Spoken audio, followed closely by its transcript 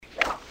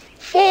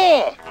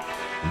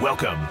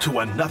Welcome to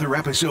another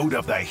episode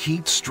of the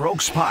Heat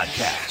Strokes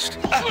Podcast.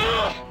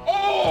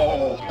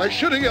 Oh, I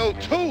should have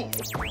yelled too.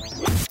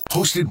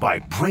 Hosted by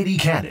Brady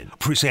Cannon,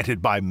 presented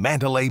by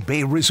Mandalay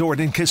Bay Resort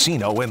and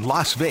Casino in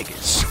Las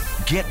Vegas.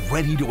 Get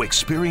ready to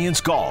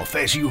experience golf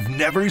as you've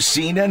never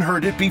seen and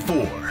heard it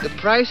before. The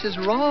price is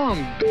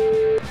wrong.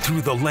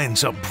 Through the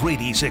lens of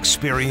Brady's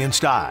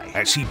experienced eye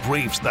as he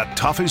braves the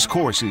toughest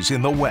courses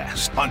in the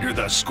West under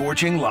the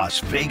scorching Las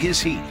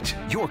Vegas heat.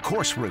 Your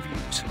course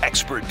reviews,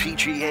 expert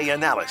PGA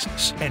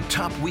analysis, and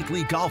top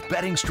weekly golf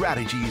betting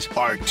strategies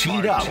are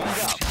teed up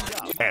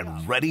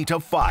and ready to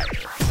fire.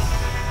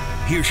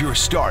 Here's your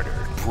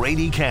starter,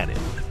 Brady Cannon.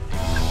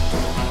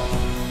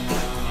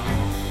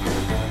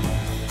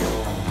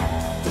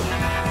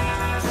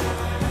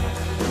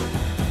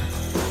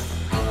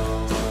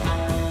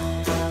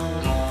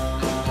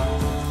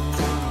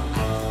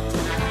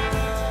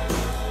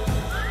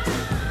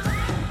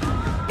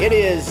 It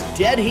is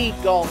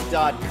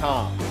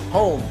deadheatgolf.com,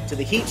 home to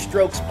the Heat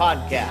Strokes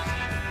podcast,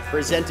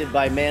 presented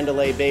by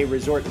Mandalay Bay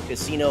Resort and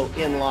Casino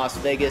in Las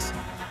Vegas.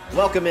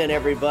 Welcome in,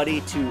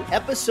 everybody, to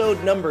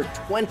episode number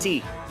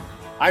 20.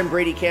 I'm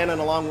Brady Cannon,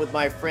 along with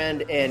my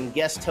friend and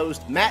guest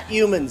host, Matt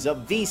Humans of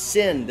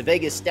VSIN, the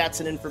Vegas Stats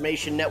and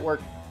Information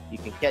Network. You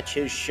can catch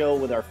his show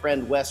with our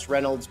friend Wes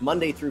Reynolds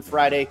Monday through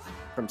Friday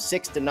from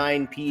 6 to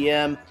 9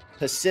 p.m.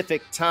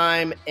 Pacific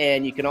time.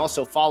 And you can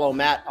also follow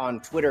Matt on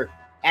Twitter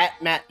at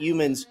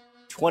MattHumans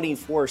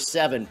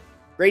 24/7.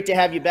 Great to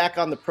have you back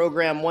on the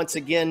program once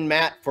again,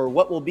 Matt, for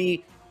what will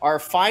be our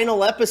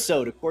final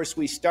episode. Of course,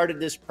 we started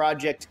this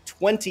project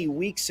 20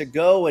 weeks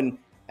ago, and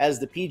as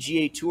the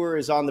PGA Tour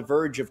is on the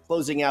verge of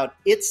closing out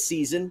its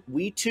season,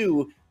 we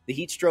too, the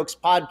Heat Strokes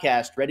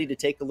podcast, ready to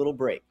take a little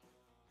break.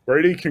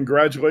 Brady,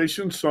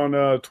 congratulations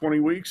on 20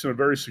 weeks and a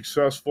very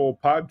successful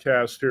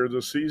podcast here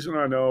this season.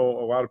 I know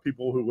a lot of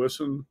people who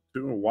listen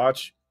to and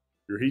watch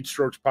your Heat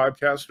Strokes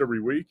podcast every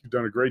week. You've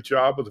done a great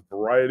job with a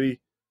variety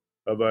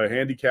of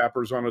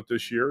handicappers on it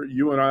this year.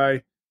 You and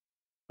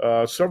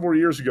I, several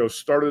years ago,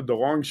 started the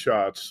Long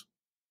Shots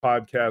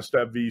podcast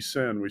at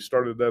VSIN. We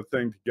started that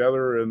thing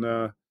together,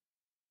 and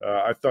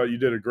I thought you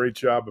did a great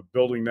job of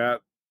building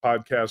that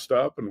podcast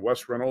up. And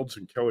Wes Reynolds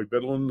and Kelly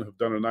Bidlin have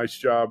done a nice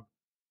job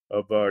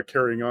of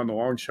carrying on the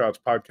Long Shots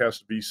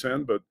podcast at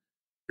VSIN. But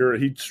here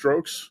at Heat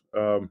Strokes,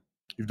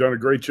 you've done a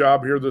great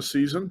job here this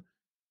season.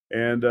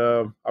 And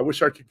I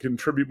wish I could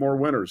contribute more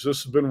winners.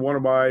 This has been one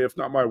of my, if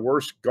not my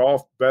worst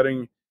golf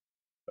betting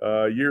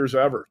years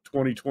ever,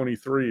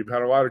 2023. I've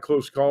had a lot of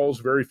close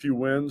calls, very few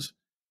wins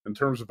in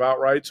terms of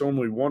outrights,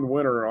 only one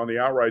winner on the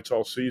outrights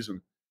all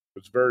season.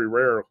 It's very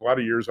rare. A lot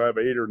of years I have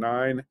 8 or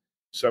 9,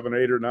 7,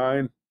 8 or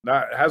 9.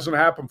 It hasn't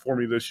happened for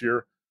me this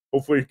year.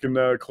 Hopefully it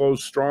can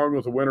close strong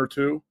with a win or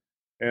two.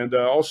 And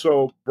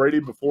also, Brady,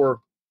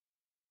 before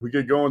we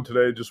get going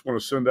today, just want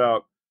to send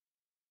out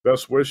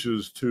best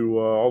wishes to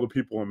all the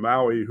people in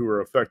Maui who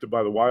are affected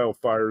by the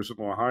wildfires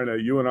in Lahaina.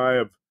 You and I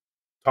have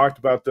talked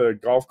about the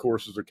golf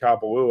courses of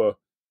Kapalua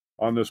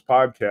on this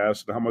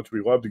podcast and how much we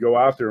love to go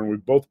out there. And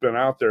we've both been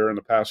out there in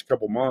the past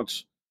couple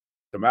months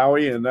to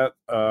Maui, and that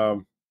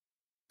town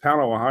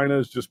of Lahaina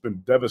has just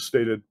been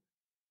devastated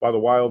by the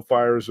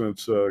wildfires, and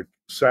it's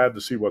sad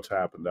to see what's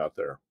happened out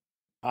there.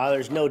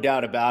 There's no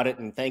doubt about it,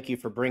 and thank you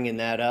for bringing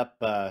that up.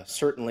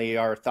 Certainly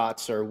our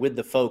thoughts are with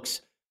the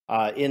folks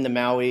in the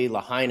Maui,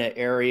 Lahaina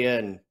area,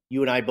 and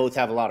you and I both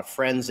have a lot of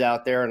friends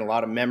out there and a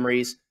lot of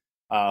memories.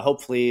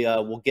 Hopefully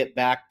we'll get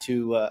back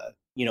to,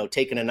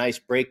 taking a nice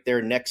break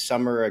there next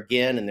summer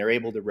again, and they're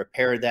able to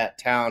repair that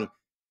town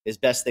as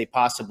best they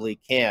possibly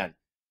can.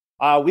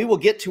 We will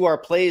get to our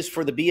plays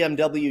for the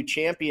Bmw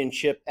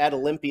Championship at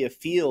Olympia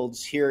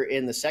Fields here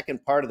in the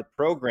second part of the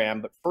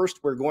program, but first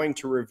we're going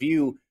to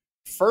review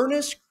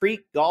Furnace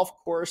Creek Golf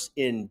Course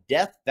in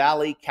Death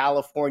Valley,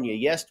 California.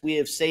 Yes, we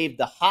have saved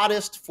the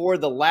hottest for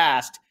the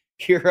last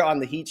here on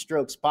the Heat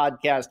Strokes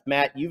podcast.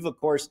 Matt, you've, of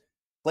course,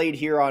 played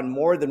here on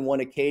more than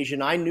one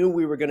occasion. I knew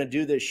we were going to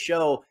do this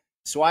show,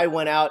 so I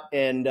went out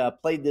and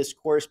played this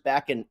course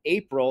back in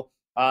April.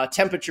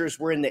 Temperatures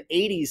were in the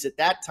 80s at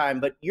that time,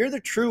 but you're the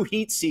true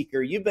heat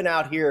seeker. You've been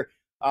out here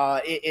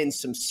in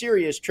some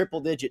serious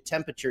triple-digit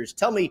temperatures.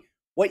 Tell me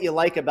what you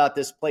like about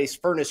this place,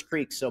 Furnace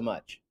Creek, so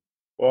much.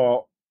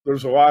 Well,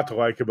 there's a lot to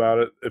like about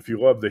it if you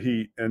love the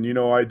heat, and you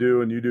know I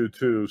do, and you do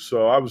too.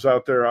 So I was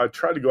out there. I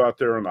tried to go out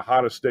there on the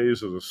hottest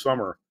days of the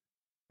summer,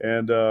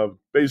 and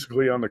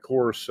basically on the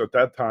course at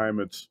that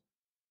time, it's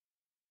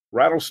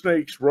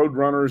rattlesnakes, road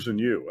runners, and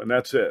you, and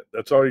that's it.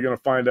 That's all you're going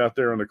to find out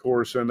there on the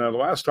course. And the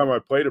last time I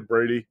played at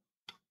Brady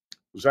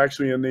was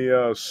actually in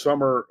the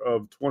summer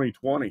of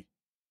 2020.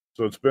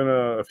 So it's been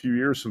a few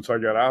years since I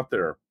got out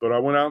there. But I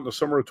went out in the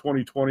summer of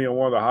 2020 on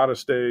one of the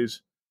hottest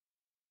days,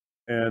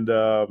 and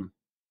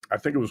I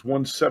think it was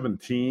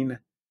 117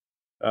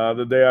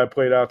 the day I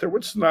played out there,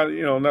 which is not,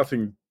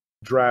 nothing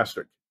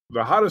drastic.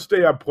 The hottest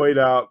day I played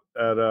out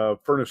at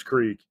Furnace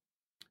Creek,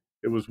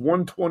 it was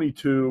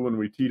 122 when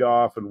we teed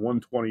off and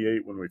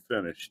 128 when we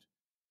finished.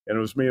 And it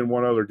was me and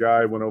one other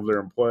guy went over there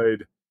and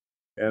played.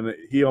 and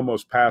he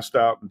almost passed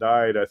out and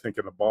died, I think,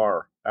 in a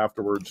bar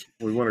afterwards.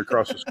 We went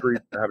across the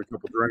street and had a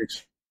couple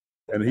drinks,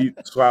 and he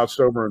slouched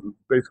over and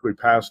basically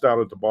passed out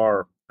at the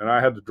bar. And I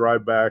had to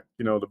drive back,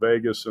 to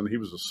Vegas, and he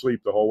was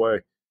asleep the whole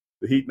way.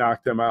 The heat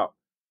knocked him out.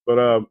 But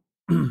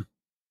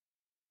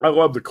I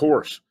love the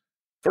course.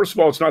 First of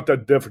all, it's not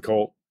that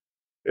difficult.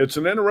 It's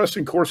an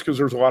interesting course because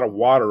there's a lot of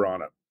water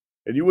on it.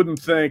 And you wouldn't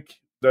think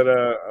that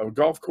a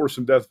golf course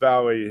in Death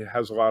Valley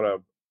has a lot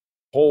of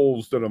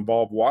holes that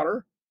involve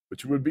water,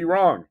 but you would be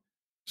wrong.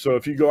 So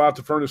if you go out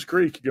to Furnace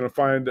Creek, you're going to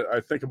find,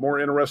 I think, a more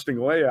interesting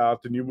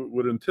layout than you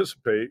would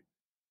anticipate,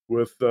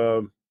 with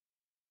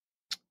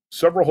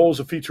several holes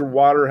that feature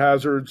water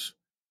hazards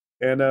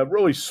and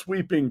really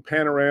sweeping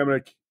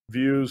panoramic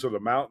views of the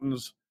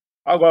mountains.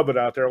 I love it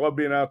out there. I love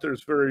being out there.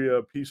 It's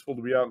very peaceful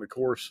to be out in the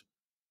course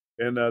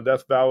in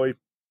Death Valley,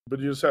 but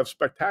you just have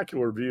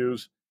spectacular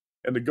views.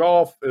 And the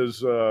golf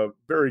is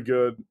very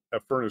good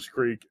at Furnace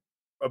Creek.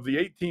 Of the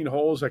 18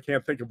 holes, I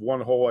can't think of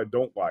one hole I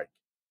don't like.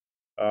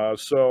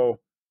 So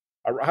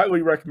I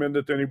highly recommend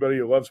it to anybody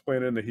who loves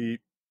playing in the heat.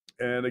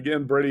 And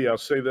again, Brady, I'll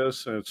say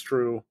this, and it's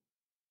true.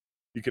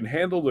 You can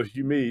handle the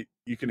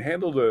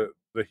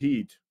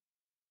heat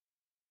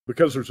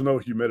because there's no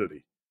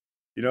humidity.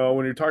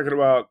 When you're talking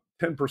about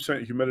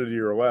 10% humidity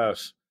or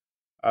less,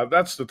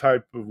 that's the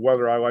type of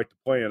weather I like to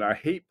play in. I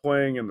hate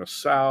playing in the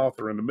South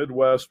or in the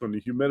Midwest when the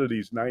humidity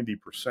is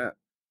 90%.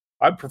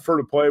 I'd prefer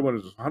to play when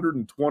it's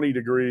 120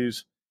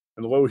 degrees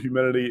and low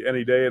humidity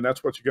any day, and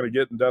that's what you're going to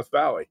get in Death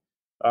Valley.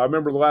 I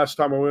remember the last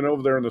time I went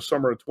over there in the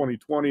summer of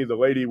 2020, the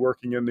lady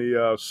working in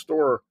the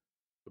store,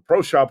 the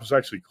pro shop was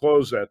actually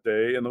closed that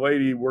day, and the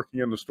lady working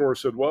in the store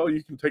said, well,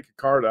 you can take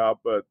a card out,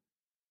 but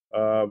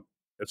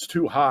it's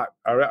too hot.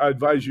 I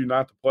advise you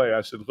not to play.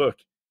 I said, look,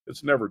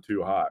 it's never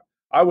too hot.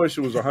 I wish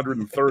it was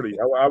 130.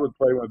 I would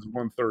play when it's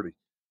 130.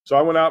 So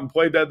I went out and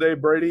played that day,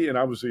 Brady, and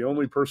I was the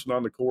only person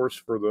on the course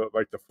for the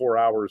 4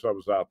 hours I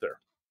was out there.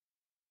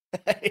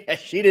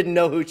 She didn't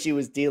know who she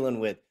was dealing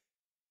with.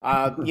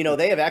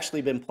 They have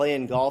actually been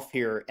playing golf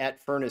here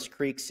at Furnace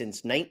Creek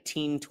since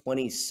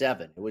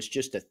 1927. It was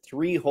just a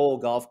 3-hole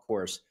golf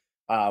course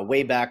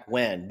way back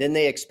when. Then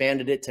they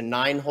expanded it to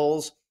 9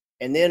 holes,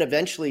 and then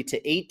eventually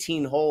to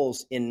 18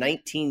 holes in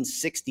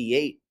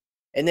 1968.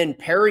 And then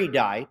Perry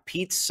Dye,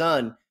 Pete's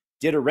son,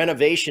 did a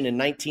renovation in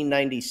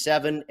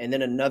 1997, and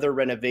then another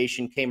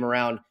renovation came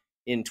around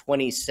in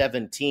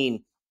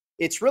 2017.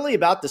 It's really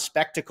about the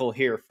spectacle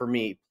here for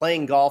me,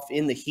 playing golf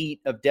in the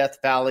heat of Death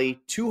Valley,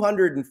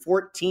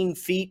 214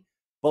 feet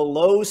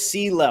below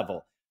sea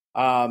level.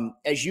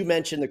 As you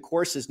mentioned, the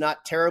course is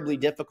not terribly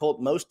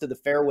difficult. Most of the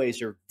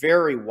fairways are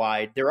very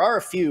wide. There are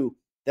a few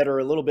that are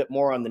a little bit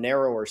more on the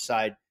narrower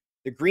side.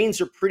 The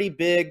greens are pretty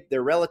big.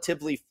 They're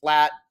relatively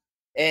flat.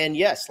 And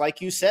yes,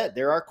 like you said,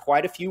 there are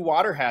quite a few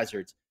water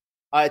hazards.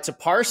 It's a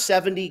par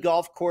 70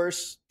 golf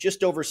course,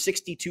 just over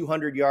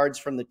 6,200 yards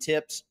from the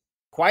tips.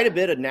 Quite a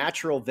bit of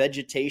natural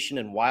vegetation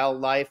and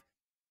wildlife.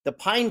 The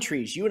pine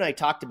trees, you and I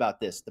talked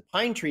about this. The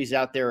pine trees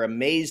out there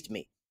amazed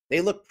me.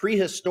 They look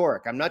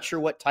prehistoric. I'm not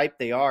sure what type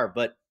they are,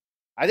 but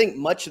I think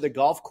much of the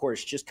golf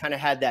course just kind of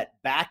had that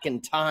back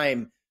in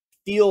time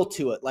feel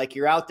to it, like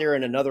you're out there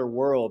in another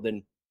world.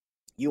 And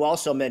you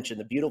also mentioned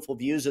the beautiful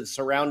views of the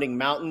surrounding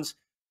mountains.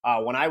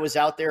 When I was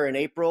out there in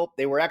April,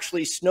 they were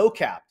actually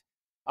snow-capped.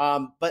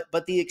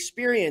 But the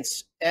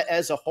experience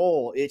as a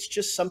whole, it's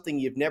just something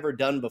you've never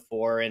done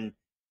before and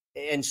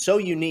so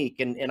unique.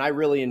 And I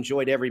really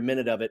enjoyed every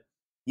minute of it.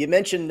 You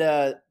mentioned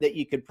that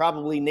you could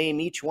probably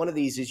name each one of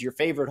these as your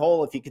favorite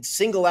hole. If you could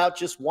single out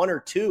just one or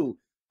two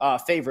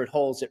favorite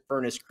holes at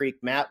Furnace Creek,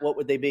 Matt, what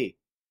would they be?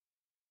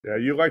 Yeah,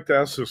 you like to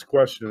ask this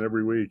question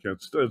every week.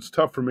 It's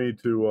tough for me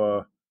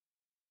to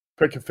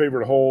pick a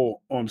favorite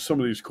hole on some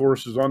of these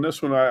courses. On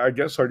this one, I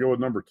guess I go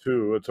with number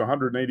 2. It's a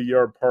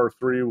 180-yard par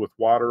 3 with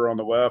water on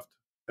the left,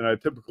 and I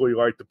typically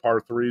like the par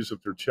 3s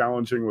if they're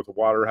challenging with a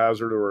water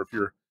hazard or if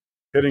you're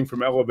hitting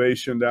from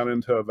elevation down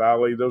into a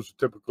valley. Those are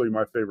typically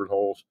my favorite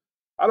holes.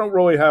 I don't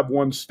really have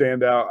one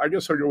standout. I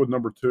guess I go with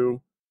number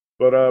 2.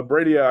 But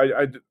Brady,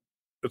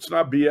 it's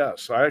not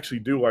BS. I actually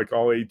do like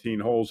all 18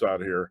 holes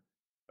out here.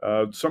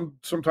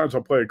 Sometimes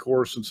I'll play a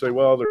course and say,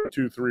 well, there are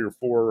 2, 3, or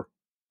 4,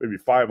 maybe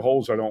 5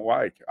 holes I don't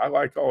like. I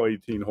like all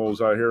 18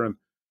 holes out here, and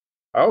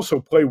I also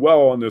play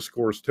well on this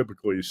course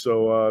typically,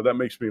 so that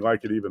makes me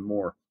like it even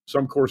more.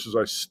 Some courses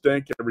I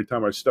stink every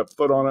time I step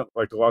foot on it,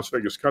 like the Las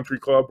Vegas Country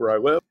Club where I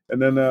live,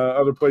 and then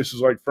other places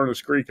like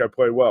Furnace Creek I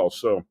play well.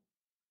 So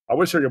I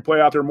wish I could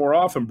play out there more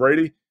often,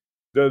 Brady.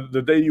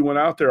 The day you went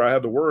out there, I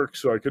had to work,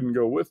 so I couldn't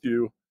go with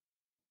you.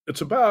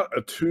 It's about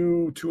a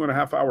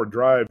 2.5 hour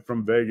drive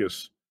from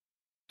Vegas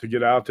to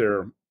get out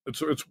there.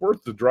 It's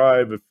worth the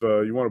drive if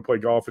you want to play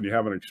golf and you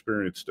haven't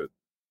experienced it.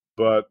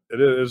 But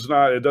it is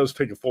not. It does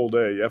take a full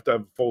day. You have to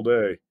have a full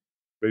day,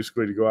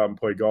 basically, to go out and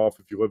play golf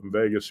if you live in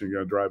Vegas and you're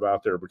going to drive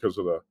out there because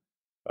of the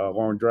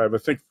long drive. I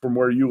think from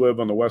where you live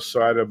on the west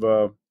side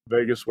of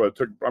Vegas,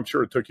 I'm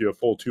sure it took you a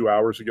full 2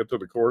 hours to get to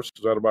the course.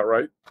 Is that about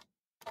right?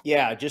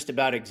 Yeah, just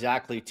about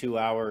exactly 2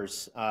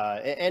 hours.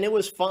 And it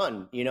was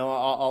fun.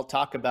 I'll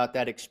talk about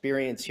that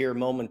experience here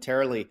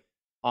momentarily.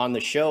 on the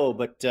show.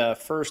 But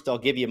first, I'll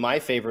give you my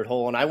favorite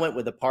hole, and I went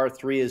with a par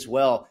 3 as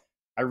well.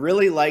 I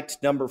really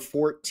liked number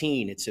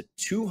 14. It's a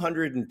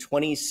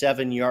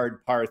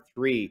 227-yard par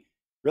 3.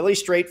 Really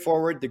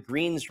straightforward. The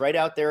green's right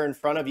out there in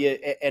front of you,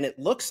 and it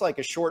looks like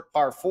a short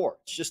par 4.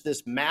 It's just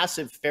this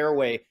massive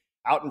fairway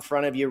out in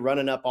front of you,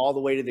 running up all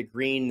the way to the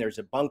green. There's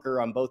a bunker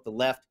on both the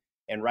left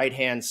and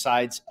right-hand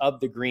sides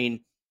of the green.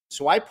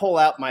 So I pull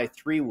out my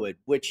 3-wood,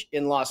 which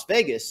in Las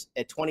Vegas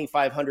at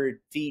 2,500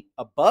 feet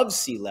above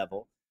sea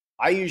level,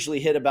 I usually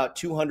hit about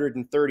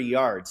 230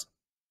 yards.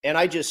 And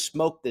I just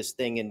smoked this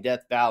thing in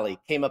Death Valley,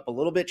 came up a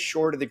little bit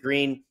short of the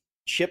green,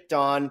 chipped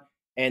on,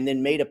 and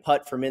then made a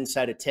putt from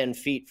inside of 10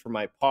 feet for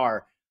my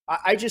par.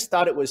 I just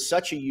thought it was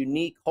such a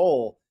unique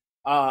hole.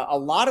 A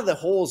lot of the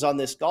holes on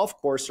this golf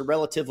course are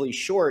relatively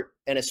short,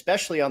 and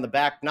especially on the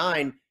back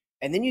 9.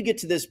 And then you get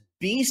to this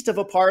beast of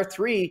a par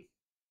 3,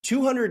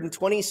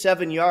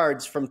 227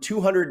 yards from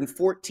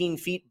 214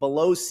 feet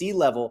below sea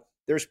level.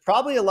 There's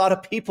probably a lot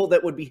of people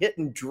that would be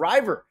hitting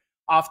driver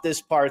off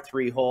this par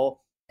 3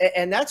 hole.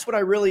 And that's what I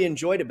really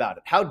enjoyed about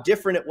it, how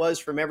different it was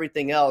from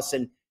everything else.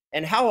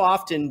 And how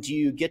often do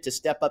you get to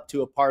step up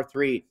to a par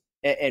 3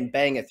 and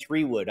bang a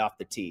 3-wood off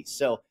the tee?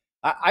 So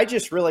I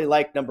just really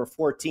like number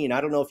 14.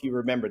 I don't know if you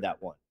remember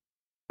that one.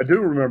 I do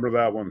remember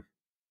that one.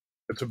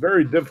 It's a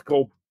very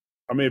difficult.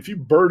 I mean, if you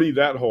birdie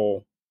that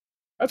hole,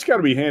 that's got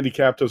to be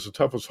handicapped as the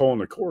toughest hole in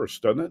the course,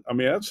 doesn't it? I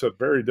mean, that's a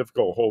very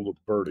difficult hole to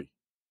birdie.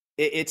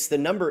 It's the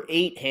number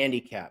 8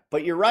 handicap.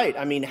 But you're right.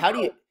 I mean, how do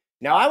you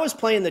 – now I was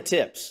playing the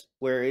tips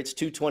where it's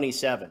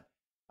 227.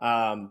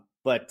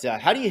 But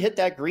how do you hit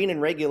that green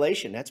in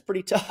regulation? That's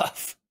pretty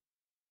tough.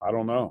 I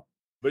don't know.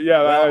 But,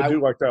 yeah, I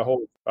do like that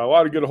hole. A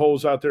lot of good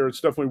holes out there.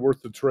 It's definitely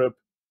worth the trip.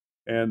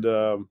 And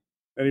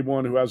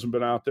anyone who hasn't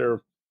been out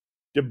there,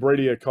 give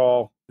Brady a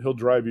call. He'll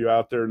drive you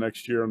out there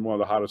next year on one of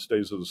the hottest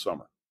days of the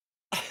summer.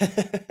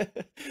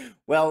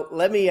 Well,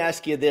 let me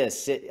ask you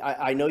this.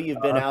 I know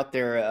you've been out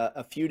there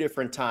a few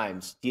different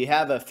times. Do you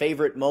have a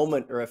favorite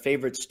moment or a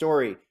favorite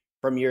story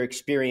from your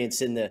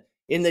experience in the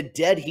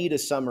dead heat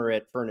of summer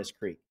at Furnace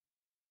Creek?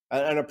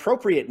 An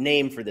appropriate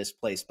name for this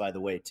place, by the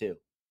way, too.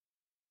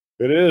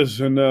 It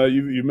is, and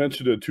you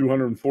mentioned it,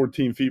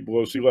 214 feet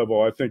below sea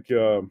level. I think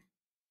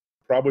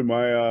probably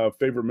my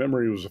favorite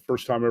memory was the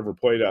first time I ever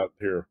played out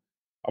here.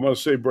 I'm going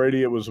to say,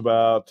 Brady, it was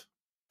about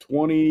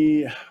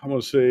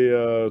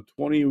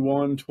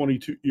 21,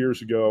 22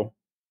 years ago.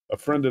 A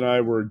friend and I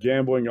were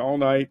gambling all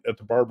night at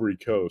the Barbary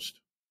Coast.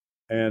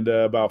 And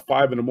about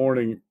 5 in the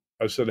morning,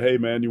 I said, hey,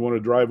 man, you want to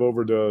drive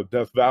over to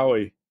Death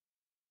Valley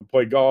and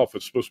play golf?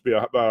 It's supposed to be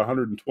about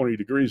 120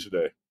 degrees a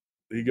day.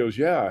 He goes,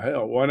 yeah,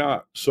 hell, why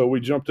not? So we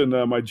jumped in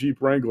my Jeep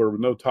Wrangler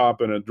with no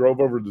top in it, drove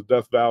over to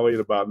Death Valley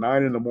at about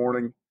 9 in the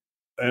morning,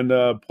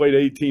 and played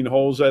 18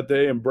 holes that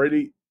day. And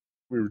Brady,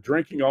 we were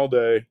drinking all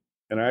day,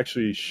 and I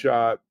actually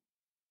shot,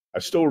 I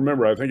still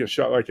remember, I think I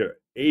shot like an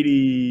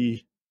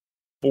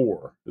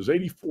 84. It was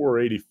 84 or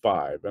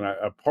 85. And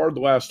I parred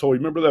the last hole. You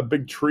remember that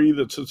big tree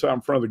that sits out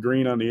in front of the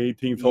green on the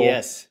 18th hole?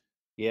 Yes.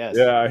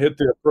 Yeah, I hit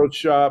the approach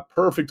shot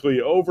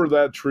perfectly over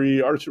that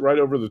tree, arched it right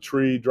over the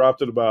tree,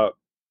 dropped it about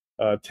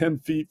 10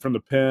 feet from the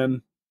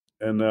pin,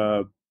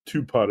 and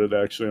two-putted,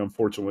 actually,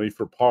 unfortunately,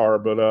 for par.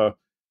 But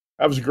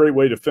that was a great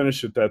way to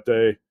finish it that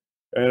day.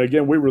 And,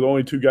 again, we were the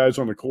only two guys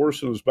on the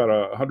course, and it was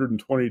about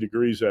 120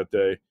 degrees that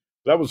day.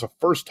 That was the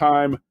first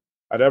time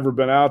I'd ever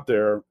been out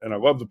there, and I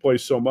loved the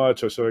place so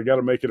much. I said, I got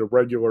to make it a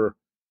regular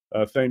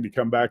thing to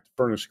come back to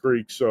Furnace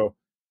Creek. So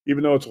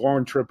even though it's a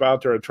long trip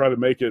out there, I try to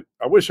make it.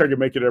 I wish I could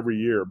make it every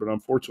year, but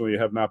unfortunately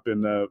I have not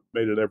been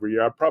made it every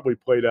year. I probably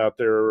played out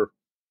there,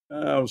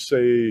 I'll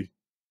say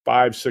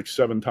 5, 6,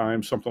 7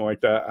 times, something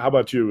like that. How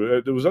about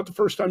you? Was that the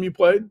first time you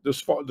played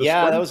this fall?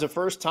 Yeah, spring? that was the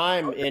first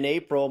time in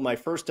April, my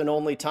first and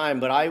only time,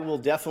 but I will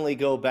definitely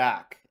go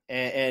back.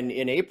 And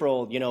in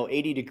April,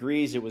 80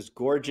 degrees, it was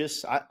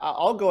gorgeous.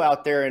 I'll go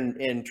out there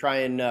and try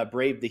and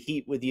brave the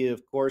heat with you,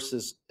 of course,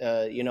 as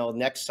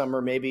next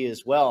summer maybe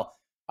as well.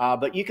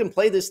 But you can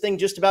play this thing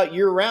just about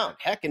year round.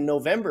 Heck, in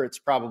November, it's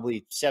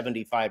probably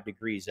 75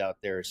 degrees out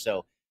there.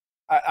 So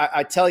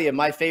I tell you,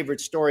 my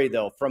favorite story,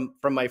 though, from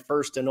my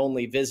first and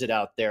only visit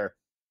out there,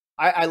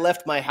 I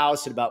left my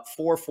house at about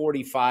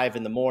 4:45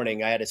 in the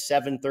morning. I had a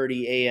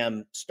 7:30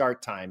 a.m.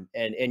 start time.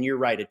 And you're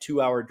right, a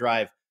 2-hour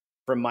drive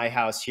from my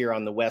house here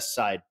on the west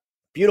side.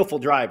 Beautiful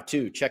drive,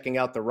 too, checking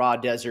out the raw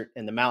desert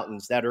and the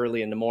mountains that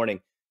early in the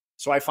morning.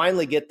 So I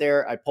finally get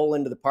there. I pull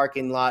into the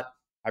parking lot.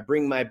 I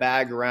bring my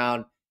bag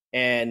around,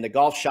 and the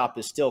golf shop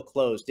is still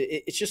closed.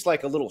 It's just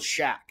like a little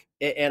shack.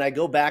 And I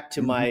go back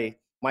to my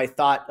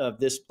thought of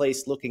this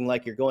place looking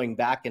like you're going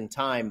back in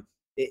time.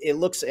 It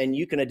looks, and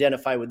you can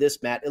identify with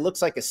this, Matt, it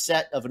looks like a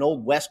set of an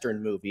old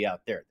Western movie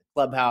out there, the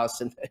clubhouse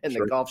and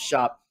Sure. the golf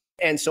shop.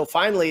 And so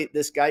finally,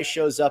 this guy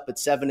shows up at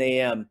 7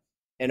 a.m.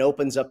 and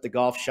opens up the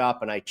golf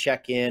shop, and I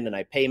check in and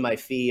I pay my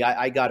fee.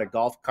 I got a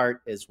golf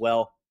cart as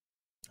well.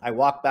 I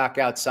walk back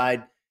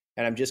outside,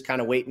 and I'm just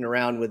kind of waiting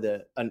around with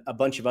a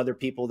bunch of other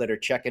people that are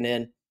checking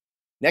in.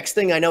 Next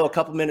thing I know, a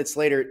couple minutes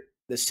later,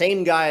 the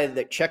same guy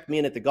that checked me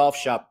in at the golf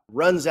shop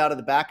runs out of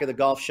the back of the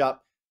golf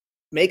shop,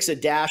 makes a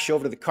dash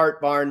over to the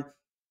cart barn. A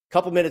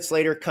couple minutes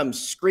later,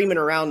 comes screaming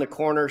around the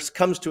corners,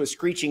 comes to a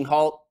screeching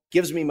halt,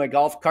 gives me my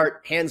golf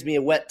cart, hands me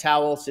a wet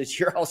towel, says,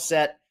 "You're all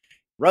set,"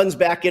 runs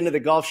back into the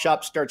golf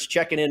shop, starts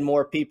checking in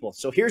more people.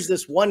 So here's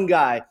this one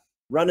guy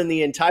running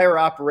the entire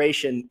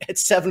operation at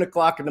 7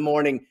 o'clock in the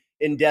morning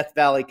in Death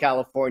Valley,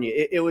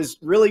 California. It was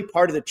really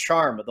part of the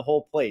charm of the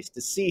whole place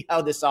to see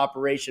how this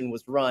operation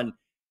was run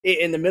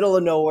in the middle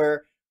of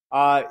nowhere.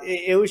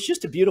 It was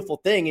just a beautiful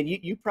thing. And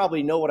you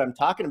probably know what I'm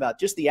talking about,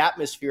 just the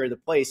atmosphere of the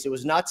place. It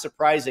was not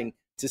surprising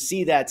to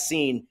see that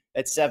scene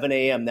at 7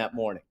 a.m. that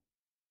morning.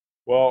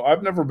 Well,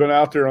 I've never been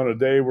out there on a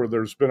day where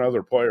there's been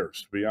other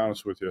players, to be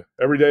honest with you.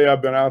 Every day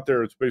I've been out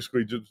there, it's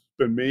basically just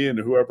been me and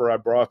whoever I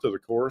brought to the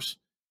course.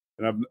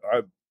 And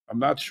I'm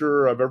not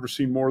sure I've ever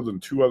seen more than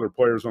 2 other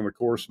players on the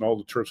course in all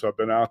the trips I've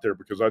been out there,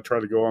 because I try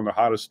to go on the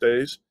hottest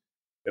days.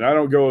 And I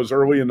don't go as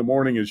early in the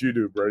morning as you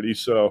do, Brady.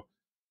 So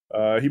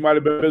he might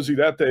have been busy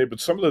that day, but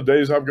some of the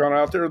days I've gone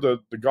out there, the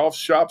golf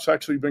shop's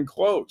actually been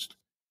closed.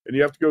 And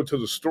you have to go to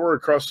the store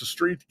across the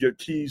street to get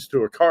keys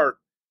to a cart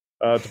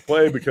to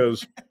play,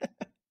 because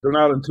they're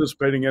not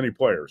anticipating any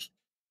players.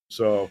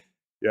 So,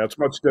 yeah, it's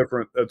much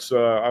different. It's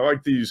I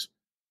like these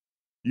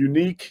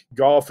unique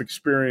golf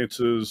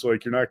experiences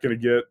like you're not going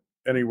to get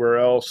anywhere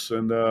else.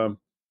 And,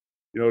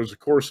 there's a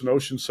course in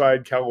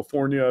Oceanside,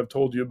 California, I've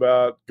told you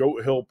about,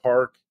 Goat Hill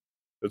Park.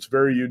 That's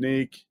very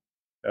unique.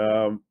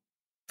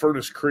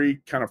 Furnace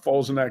Creek kind of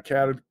falls in that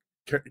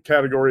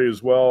category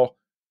as well.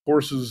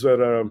 Courses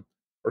that are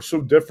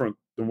so different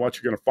than what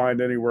you're going to find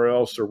anywhere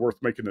else are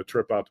worth making the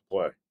trip out to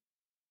play.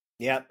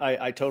 Yeah,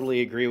 I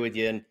totally agree with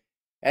you. And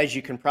as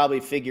you can probably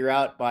figure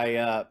out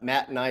by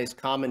Matt and I's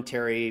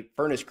commentary,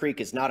 Furnace Creek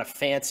is not a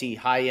fancy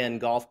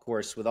high-end golf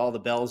course with all the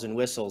bells and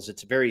whistles.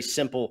 It's a very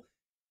simple,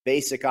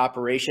 basic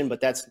operation, but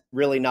that's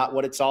really not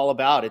what it's all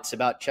about. It's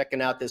about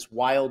checking out this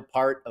wild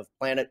part of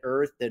planet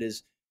Earth that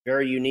is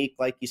very unique,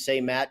 like you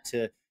say, Matt,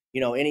 to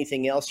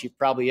anything else you've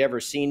probably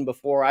ever seen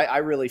before. I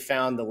really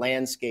found the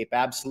landscape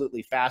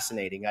absolutely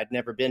fascinating. I'd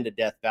never been to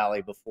Death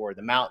Valley before.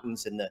 The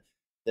mountains and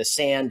the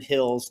sand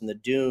hills and the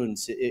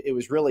dunes. It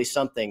was really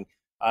something.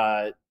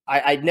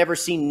 I'd never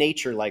seen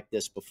nature like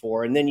this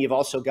before. And then you've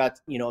also got,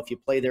 if you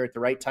play there at the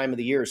right time of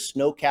the year,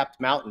 snow-capped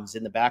mountains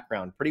in the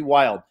background. Pretty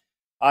wild.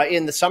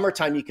 In the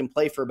summertime, you can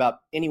play for about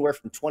anywhere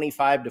from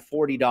 $25 to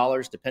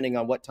 $40, depending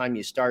on what time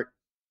you start.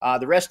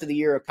 The rest of the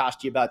year, it'll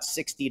cost you about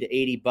 $60 to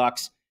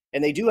 $80.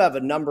 And they do have a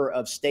number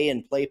of stay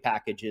and play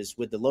packages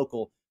with the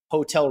local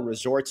hotel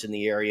resorts in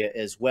the area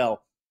as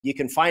well. You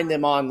can find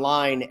them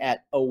online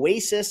at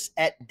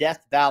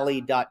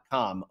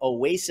oasis@deathvalley.com,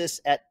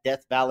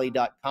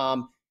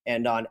 oasis@deathvalley.com,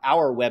 and on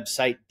our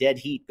website,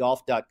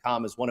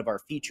 deadheatgolf.com, is one of our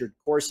featured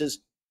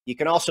courses. You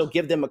can also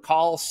give them a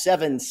call,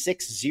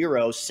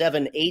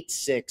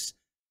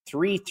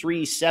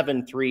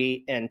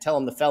 760-786-3373, and tell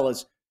them the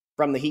fellas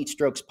from the Heat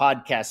Strokes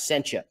podcast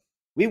sent you.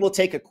 We will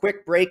take a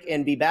quick break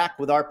and be back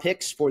with our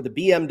picks for the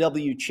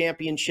BMW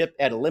Championship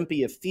at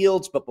Olympia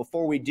Fields. But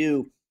before we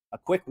do, a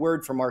quick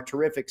word from our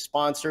terrific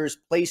sponsors,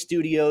 Play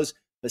Studios,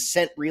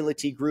 Vicent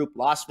Realty Group,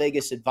 Las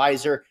Vegas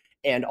Advisor,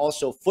 and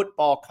also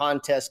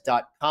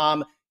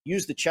footballcontest.com.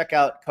 Use the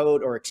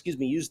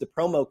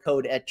promo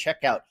code at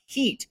checkout,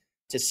 HEAT,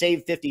 to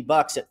save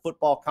 $50 at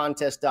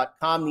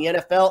footballcontest.com. The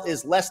NFL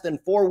is less than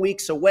 4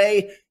 weeks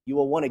away. You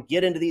will want to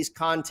get into these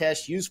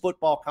contests. Use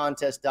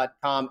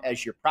footballcontest.com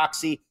as your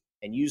proxy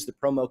and use the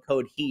promo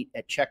code HEAT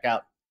at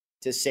checkout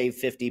to save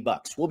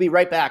 $50. We'll be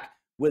right back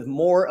with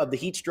more of the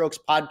Heat Strokes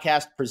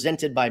podcast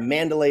presented by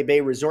Mandalay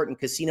Bay Resort and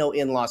Casino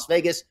in Las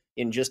Vegas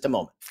in just a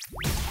moment.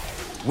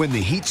 When the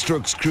Heat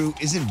Strokes crew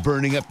isn't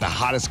burning up the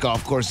hottest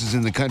golf courses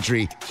in the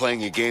country,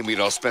 playing a game you'd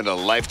all spend a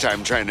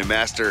lifetime trying to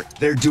master,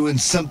 they're doing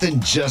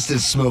something just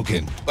as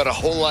smoking, but a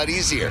whole lot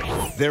easier.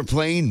 They're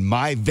playing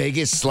My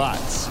Vegas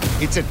Slots.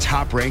 It's a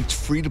top-ranked,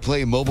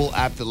 free-to-play mobile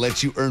app that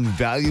lets you earn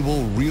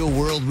valuable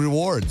real-world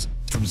rewards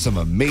from some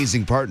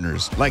amazing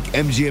partners like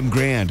MGM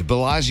Grand,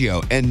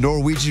 Bellagio, and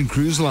Norwegian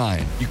Cruise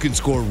Line. You can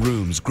score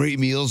rooms, great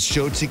meals,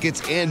 show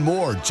tickets, and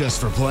more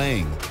just for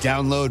playing.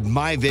 Download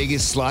My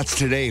Vegas Slots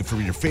today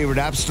from your favorite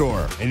app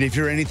store. And if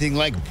you're anything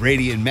like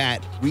Brady and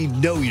Matt, we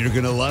know you're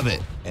going to love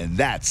it. And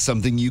that's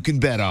something you can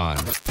bet on.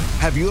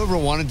 Have you ever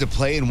wanted to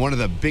play in one of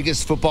the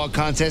biggest football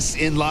contests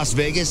in Las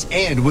Vegas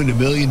and win $1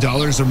 million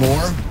or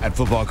more? At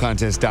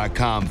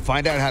footballcontest.com,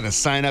 find out how to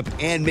sign up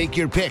and make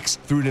your picks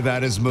through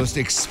Nevada's most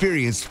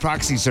experienced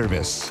proxy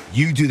service.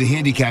 You do the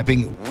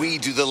handicapping, we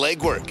do the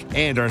legwork.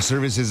 And our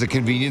service is a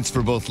convenience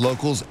for both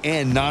locals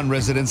and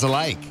non-residents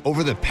alike.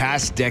 Over the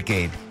past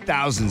decade,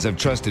 thousands have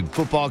trusted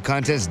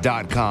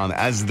footballcontest.com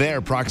as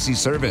their proxy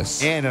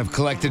service and have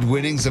collected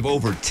winnings of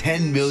over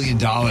 $10 million.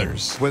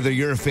 Whether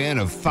you're a fan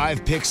of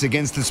 5 picks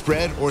against the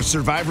spread or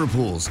survivor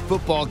pools,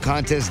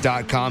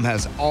 footballcontest.com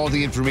has all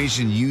the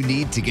information you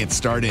need to get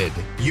started.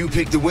 You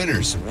pick the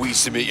winners, we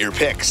submit your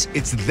picks.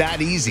 It's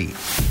that easy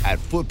at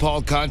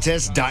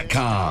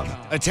footballcontest.com.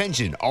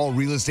 Attention, all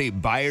real estate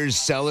buyers,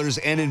 sellers,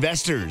 and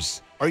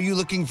investors. Are you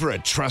looking for a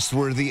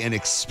trustworthy and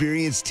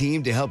experienced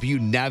team to help you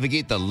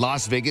navigate the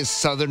Las Vegas,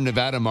 Southern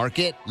Nevada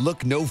market?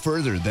 Look no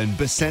further than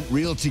Bascent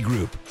Realty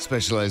Group,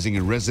 specializing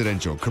in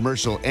residential,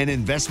 commercial, and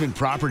investment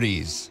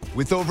properties.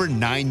 With over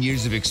 9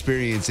 years of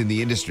experience in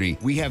the industry,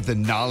 we have the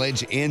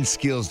knowledge and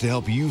skills to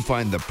help you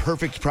find the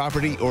perfect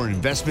property or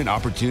investment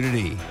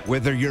opportunity.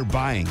 Whether you're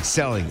buying,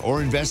 selling,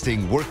 or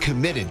investing, we're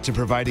committed to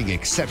providing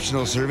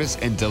exceptional service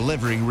and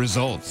delivering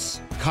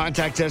results.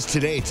 Contact us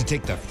today to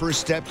take the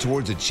first step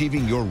towards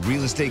achieving your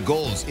real estate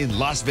goals in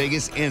Las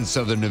Vegas and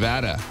Southern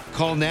Nevada.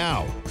 Call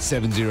now,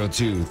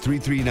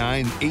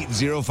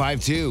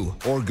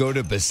 702-339-8052, or go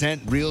to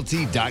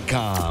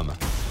BascentRealty.com.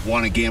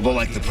 Want to gamble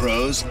like the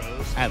pros?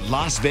 At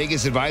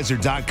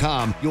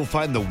LasVegasAdvisor.com, you'll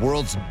find the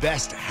world's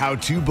best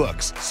how-to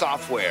books,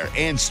 software,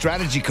 and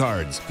strategy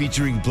cards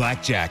featuring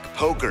blackjack,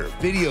 poker,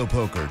 video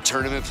poker,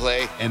 tournament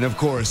play, and of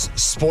course,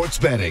 sports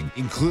betting,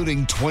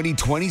 including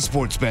 2020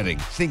 sports betting.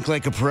 Think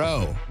like a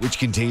pro, which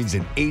contains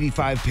an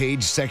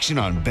 85-page section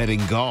on betting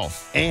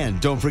golf.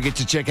 And don't forget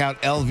to check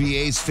out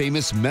LVA's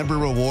famous Member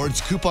Rewards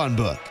coupon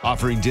book,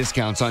 offering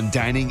discounts on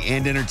dining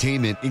and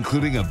entertainment,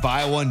 including a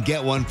buy one,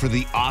 get one for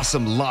the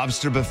awesome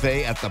lobster buffet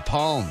at the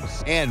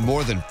Palms, and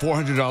more than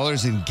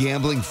 $400 in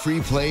gambling,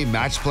 free play,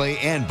 match play,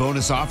 and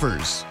bonus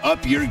offers.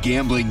 Up your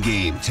gambling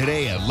game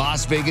today at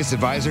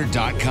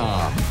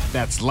LasVegasAdvisor.com.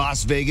 That's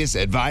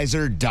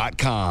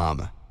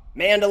LasVegasAdvisor.com.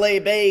 Mandalay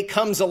Bay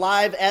comes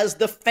alive as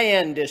the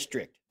Fan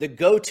District, the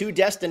go-to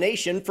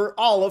destination for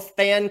all of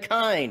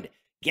fankind.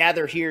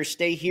 Gather here,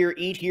 stay here,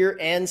 eat here,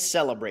 and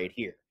celebrate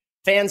here.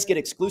 Fans get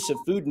exclusive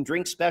food and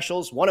drink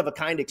specials,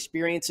 one-of-a-kind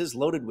experiences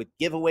loaded with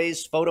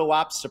giveaways, photo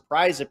ops,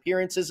 surprise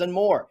appearances, and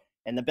more.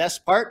 And the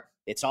best part?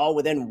 It's all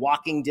within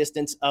walking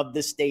distance of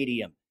the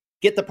stadium.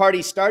 Get the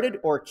party started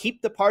or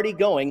keep the party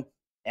going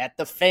at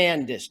the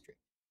Fan District.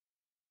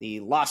 The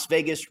Las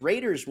Vegas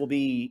Raiders will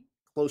be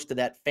close to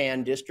that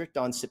Fan District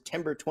on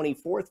September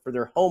 24th for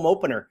their home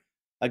opener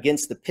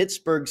against the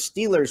Pittsburgh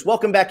Steelers.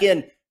 Welcome back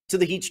in to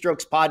the Heat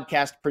Strokes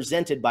podcast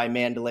presented by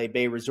Mandalay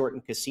Bay Resort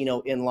and Casino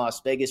in Las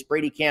Vegas.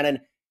 Brady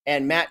Cannon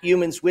and Matt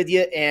Youmans with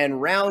you,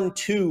 and round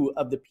 2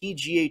 of the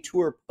PGA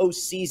Tour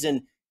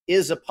postseason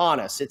is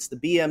upon us. It's the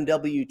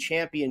Bmw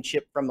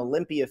Championship from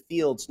Olympia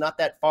Fields, not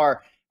that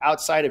far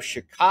outside of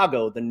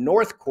Chicago. The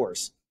North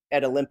Course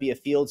at Olympia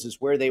Fields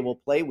is where they will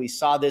play. We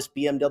saw this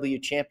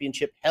Bmw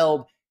Championship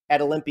held at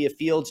Olympia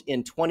Fields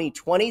in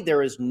 2020.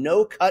 There is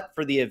no cut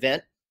for the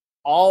event.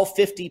 All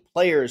 50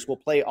 players will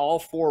play all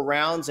 4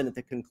 rounds, and at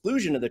the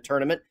conclusion of the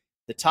tournament,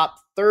 the top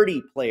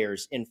 30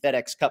 players in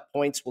FedEx Cup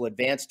points will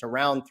advance to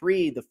round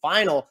 3, the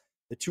final,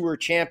 the Tour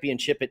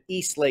Championship at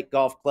East Lake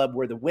Golf Club,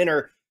 where the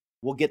winner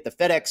will get the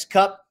FedEx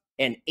Cup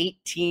and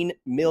 $18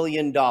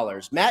 million.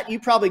 Matt, you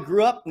probably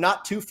grew up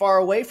not too far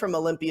away from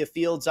Olympia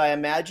Fields, I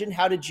imagine.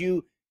 How did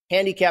you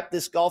handicap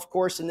this golf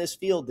course and this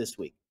field this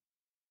week?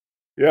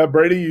 Yeah,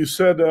 Brady, you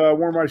said I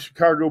wore my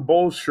Chicago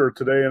Bulls shirt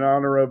today in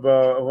honor of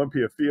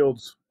Olympia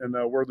Fields and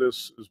where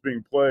this is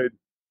being played.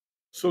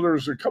 So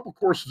there's a couple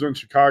courses in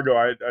Chicago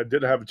I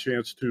did have a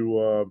chance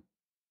to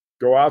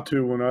go out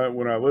to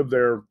when I lived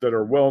there that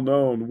are well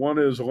known. One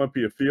is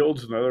Olympia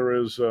Fields, and the other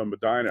is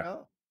Medina.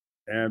 Oh.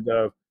 And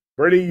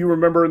Brady, you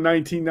remember in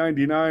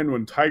 1999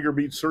 when Tiger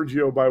beat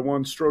Sergio by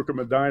 1 stroke at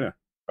Medina?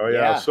 Oh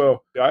yeah.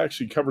 So I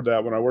actually covered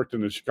that when I worked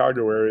in the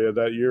Chicago area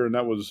that year, and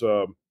that was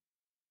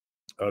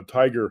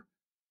Tiger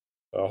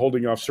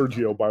holding off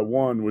Sergio by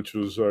 1, which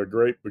was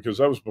great because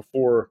that was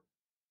before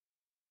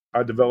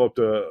I developed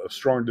a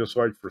strong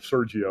dislike for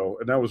Sergio,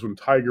 and that was when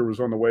Tiger was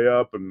on the way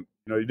up, and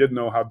you didn't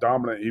know how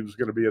dominant he was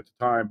going to be at the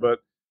time.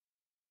 But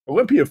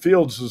Olympia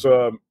Fields is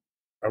a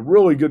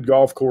really good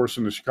golf course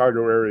in the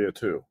Chicago area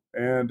too,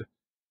 and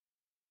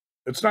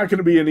it's not going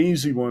to be an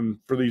easy one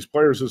for these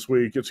players this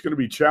week. It's going to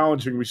be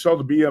challenging. We saw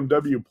the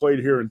BMW played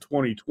here in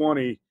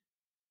 2020,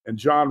 and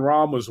John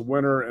Rahm was a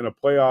winner in a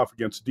playoff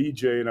against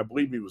DJ, and I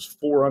believe he was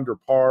 4 under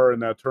par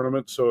in that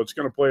tournament. So it's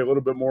going to play a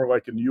little bit more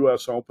like in the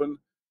U.S. Open,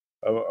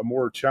 a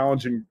more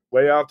challenging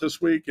layout this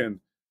week.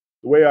 And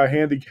the way I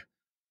handicap,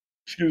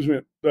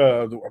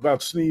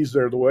 about sneeze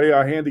there, the way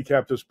I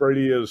handicap this,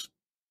 Brady, is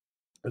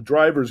the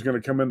driver is going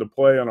to come into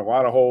play on a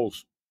lot of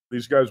holes.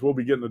 These guys will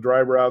be getting the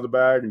driver out of the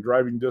bag, and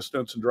driving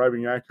distance and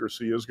driving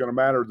accuracy is going to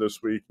matter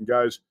this week. And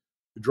guys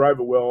who drive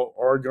it well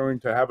are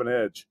going to have an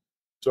edge.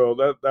 So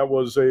that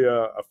was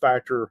a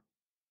factor,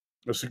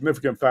 a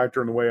significant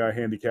factor in the way I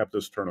handicapped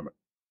this tournament.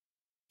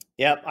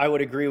 Yep, I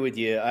would agree with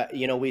you.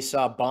 We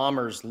saw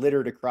bombers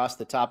littered across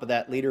the top of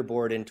that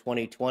leaderboard in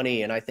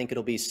 2020, and I think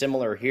it'll be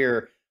similar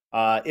here.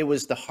 It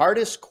was the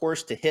hardest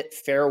course to hit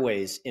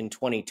fairways in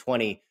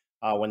 2020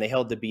 when they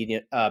held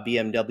the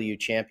BMW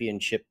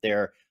Championship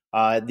there.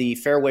 The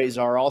fairways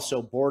are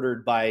also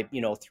bordered by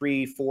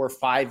 3, 4,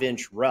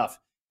 5-inch rough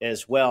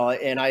as well.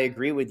 And I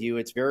agree with you.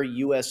 It's very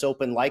U.S.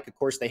 Open-like. Of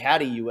course, they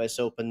had a U.S.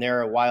 Open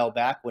there a while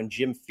back when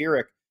Jim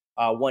Furyk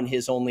won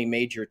his only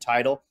major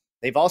title.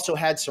 They've also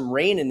had some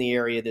rain in the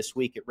area this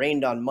week. It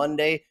rained on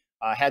Monday,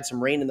 had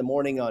some rain in the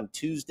morning on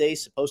Tuesday,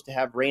 supposed to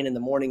have rain in the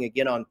morning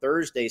again on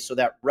Thursday. So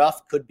that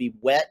rough could be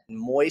wet and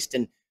moist.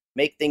 And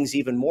make things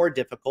even more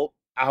difficult.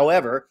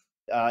 However,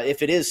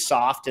 if it is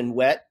soft and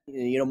wet,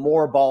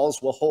 more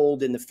balls will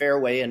hold in the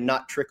fairway and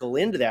not trickle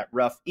into that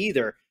rough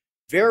either.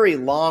 Very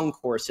long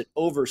course at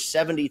over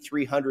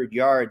 7,300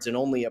 yards and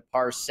only a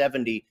par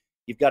 70.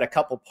 You've got a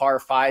couple par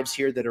 5s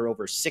here that are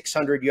over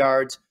 600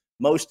 yards.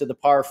 Most of the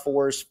par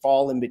 4s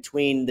fall in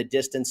between the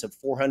distance of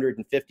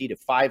 450 to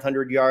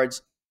 500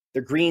 yards.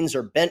 The greens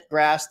are bent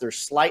grass. They're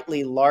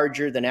slightly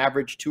larger than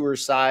average tour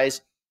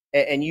size.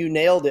 And you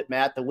nailed it,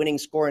 Matt. The winning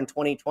score in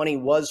 2020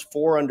 was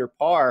 4 under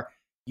par.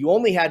 You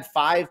only had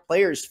 5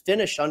 players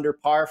finish under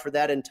par for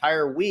that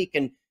entire week.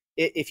 And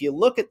if you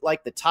look at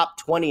like the top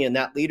 20 in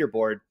that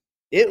leaderboard,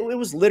 it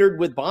was littered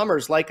with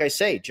bombers, like I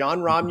say. Jon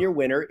Rahm, your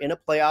winner, in a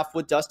playoff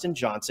with Dustin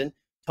Johnson.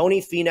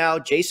 Tony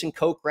Finau, Jason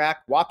Kokrak,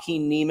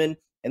 Joaquin Niemann.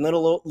 And then a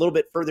little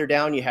bit further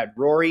down, you had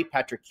Rory,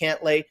 Patrick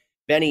Cantlay,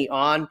 Benny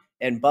On,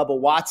 and Bubba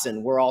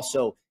Watson were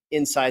also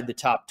inside the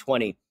top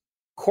 20.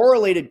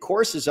 Correlated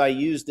courses I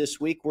used this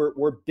week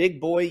were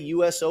big boy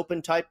U.S.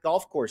 Open type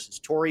golf courses.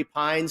 Torrey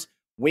Pines,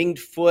 Winged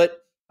Foot,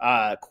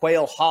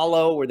 Quail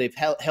Hollow, where they've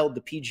held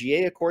the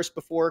PGA, of course,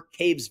 before.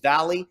 Caves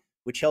Valley,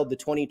 which held the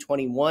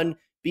 2021.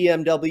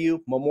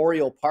 BMW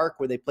Memorial Park,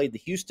 where they played the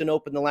Houston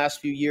Open the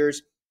last few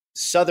years.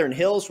 Southern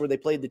Hills, where they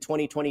played the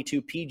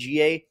 2022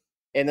 PGA.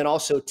 And then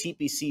also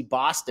TPC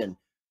Boston.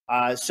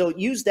 So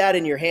use that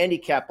in your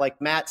handicap.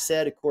 Like Matt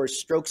said, of course,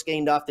 strokes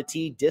gained off the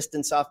tee,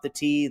 distance off the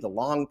tee, the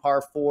long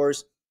par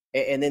 4s,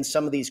 and then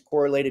some of these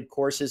correlated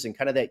courses and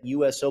kind of that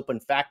U.S. Open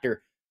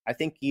factor. I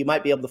think you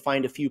might be able to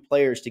find a few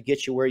players to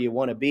get you where you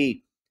want to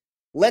be.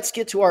 Let's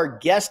get to our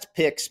guest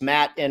picks,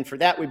 Matt. And for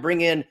that, we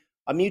bring in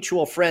a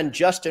mutual friend,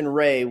 Justin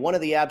Ray, one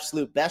of the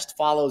absolute best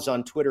follows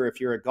on Twitter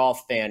if you're a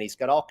golf fan. He's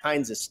got all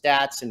kinds of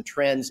stats and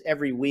trends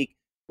every week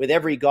with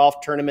every golf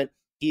tournament.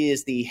 He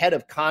is the head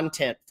of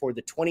content for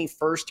the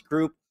 21st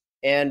Group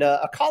and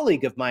a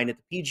colleague of mine at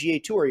the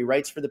PGA Tour. He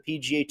writes for the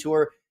PGA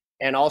Tour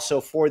and also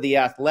for The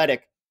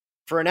Athletic.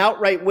 For an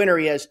outright winner,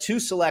 he has 2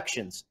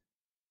 selections.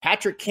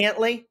 Patrick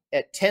Cantlay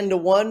at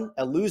 10-1,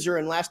 a loser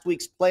in last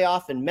week's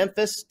playoff in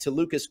Memphis to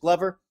Lucas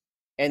Glover.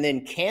 And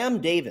then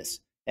Cam Davis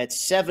at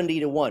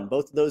 70-1.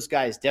 Both of those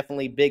guys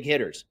definitely big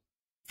hitters.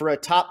 For a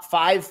top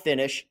 5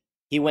 finish,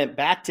 he went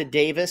back to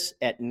Davis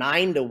at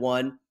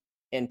 9-1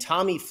 and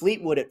Tommy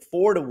Fleetwood at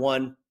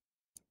 4-1.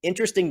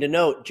 Interesting to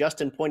note,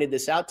 Justin pointed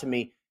this out to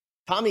me.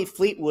 Tommy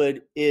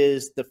Fleetwood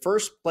is the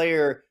first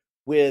player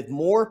with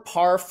more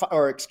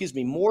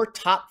more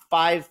top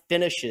 5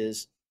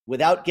 finishes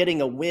without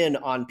getting a win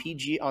on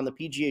the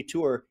PGA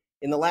Tour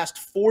in the last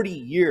 40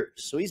 years.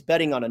 So he's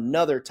betting on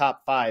another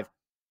top 5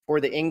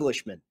 for the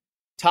Englishman.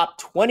 Top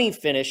 20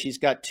 finish, he's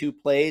got 2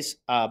 plays.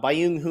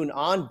 Byung Hoon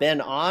An, Ben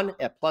On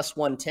at plus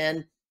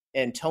 110,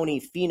 and Tony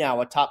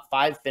Finau, a top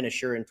 5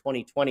 finisher in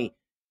 2020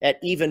 at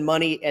even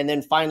money. And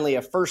then finally,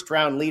 a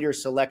first-round leader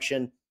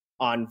selection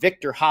on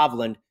Victor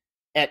Hovland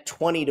at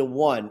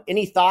 20-1.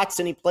 Any thoughts,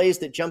 any plays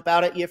that jump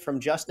out at you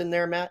from Justin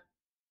there, Matt?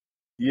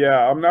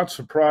 Yeah, I'm not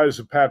surprised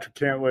that Patrick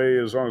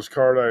Cantlay is on his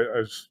card.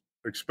 I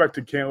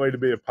expected Cantlay to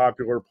be a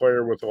popular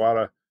player with a lot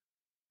of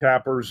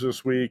tappers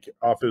this week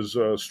off his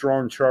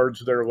strong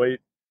charge there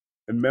late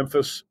in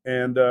Memphis.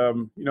 And,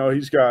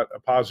 he's got a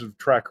positive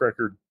track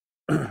record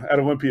at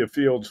Olympia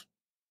Fields.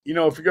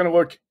 If you're going to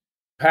look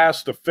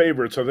past the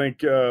favorites, I think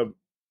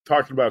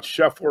talking about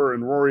Scheffler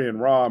and Rory and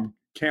Rahm,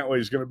 Cantlay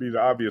is going to be the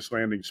obvious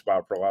landing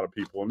spot for a lot of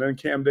people. And then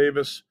Cam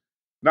Davis,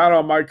 not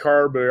on my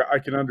card, but I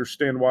can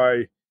understand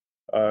why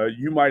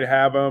you might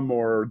have him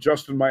or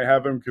Justin might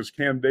have him, because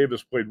Cam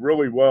Davis played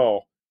really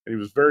well and he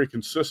was very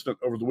consistent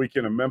over the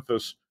weekend in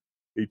Memphis.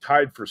 He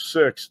tied for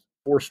 6th,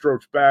 4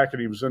 strokes back,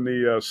 and he was in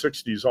the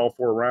 60s all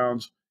 4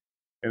 rounds,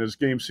 and his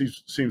game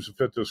seems to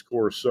fit this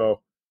course.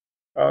 So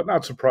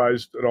not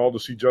surprised at all to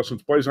see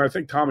Justin's plays. And I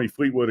think Tommy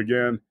Fleetwood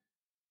again.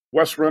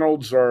 Wes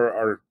Reynolds,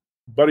 our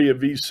buddy at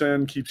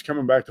VSiN, keeps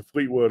coming back to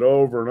Fleetwood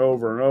over and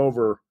over and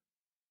over,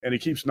 and he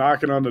keeps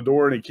knocking on the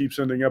door, and he keeps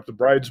ending up the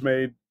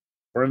bridesmaid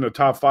or in the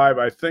top 5.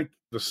 I think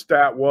the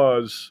stat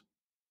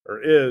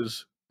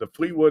is the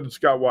Fleetwood's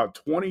got,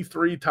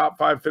 23 top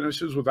 5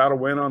 finishes without a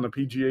win on the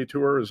PGA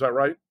Tour. Is that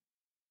right?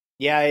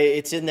 Yeah,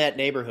 it's in that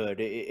neighborhood,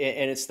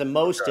 and it's the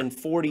most in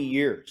 40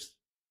 years,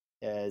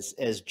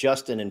 as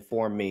Justin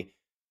informed me.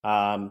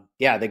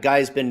 The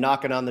guy's been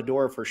knocking on the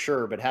door for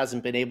sure, but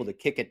hasn't been able to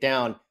kick it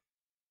down.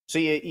 So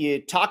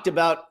you talked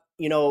about,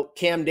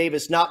 Cam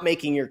Davis not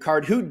making your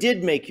card. Who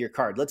did make your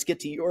card? Let's get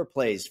to your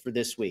plays for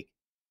this week.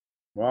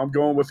 Well, I'm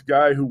going with the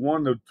guy who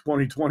won the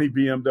 2020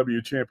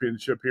 BMW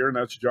Championship here, and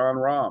that's Jon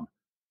Rahm.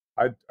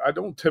 I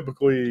don't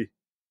typically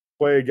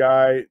play a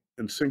guy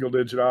in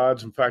single-digit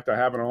odds. In fact, I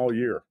haven't all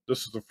year.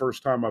 This is the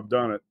first time I've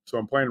done it. So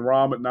I'm playing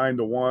Rahm at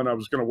 9-1. I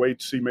was going to wait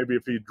to see maybe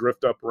if he'd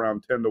drift up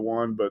around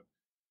 10-1, but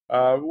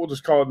we'll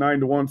just call it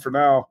 9-1 for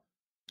now.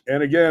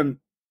 And again,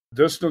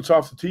 distance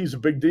off the tee is a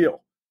big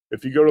deal.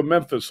 If you go to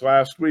Memphis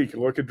last week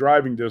and look at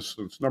driving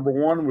distance, number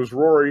 1 was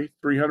Rory,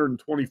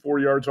 324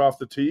 yards off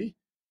the tee.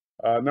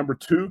 Number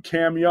 2,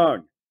 Cam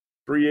Young,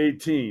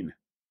 318.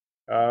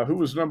 Who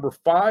was number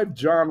 5?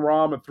 John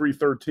Rahm at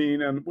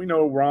 313. And we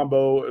know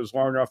Rombo is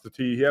long off the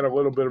tee. He had a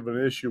little bit of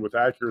an issue with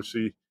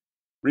accuracy.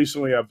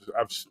 Recently, I've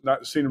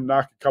not seen him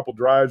knock a couple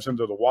drives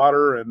into the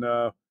water,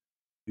 and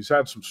he's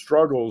had some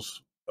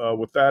struggles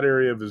with that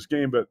area of his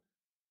game. But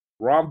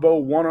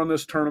Rombo won on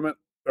this tournament.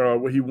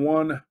 He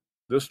won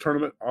this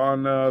tournament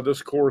on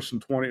this course in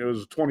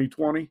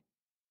 2020.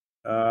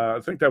 I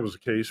think that was the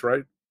case,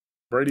 right?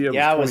 Brady?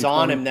 Yeah, I was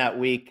on him that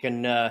week,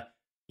 and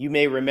you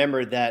may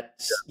remember that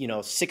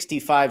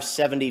 65,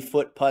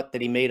 70-foot putt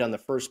that he made on the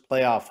first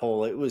playoff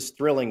hole. It was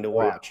thrilling to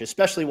watch,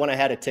 especially when I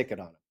had a ticket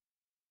on him.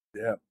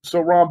 Yeah.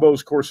 So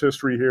Rombo's course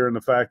history here, and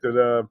the fact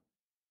that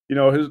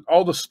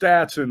all the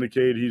stats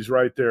indicate he's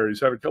right there. He's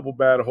had a couple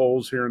bad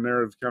holes here and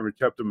there that kind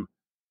of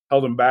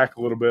held him back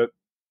a little bit.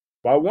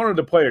 But I wanted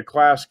to play a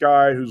class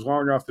guy who's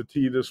long off the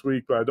tee this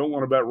week, but I don't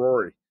want to bet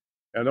Rory.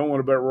 I don't want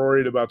to bet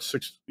Rory at about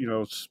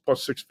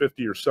plus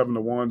 650 or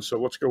 7-1.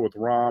 So let's go with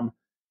Rahm.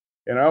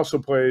 And I also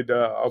played.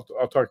 I'll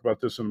talk about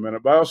this in a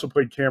minute. But I also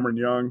played Cameron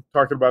Young,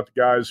 talking about the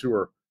guys who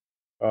are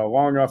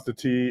long off the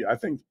tee. I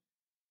think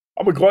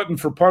I'm a glutton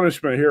for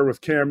punishment here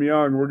with Cam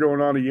Young. We're going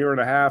on a year and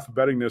a half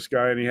betting this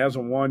guy, and he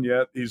hasn't won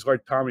yet. He's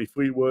like Tommy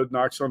Fleetwood,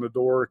 knocks on the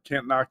door,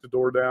 can't knock the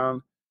door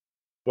down.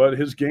 But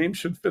his game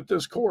should fit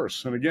this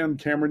course. And again,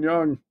 Cameron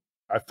Young,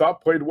 I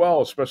thought played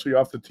well, especially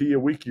off the tee a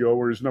week ago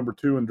where he's number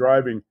 2 in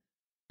driving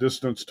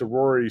distance to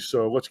Rory.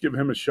 So let's give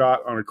him a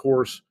shot on a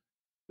course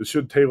that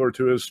should tailor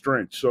to his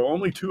strengths. So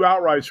only 2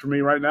 outrights for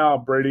me right now,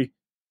 Brady.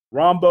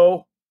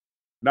 Rombo,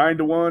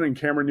 9-1, and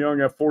Cameron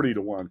Young at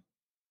 40-1.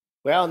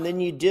 Well, and then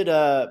you did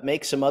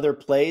make some other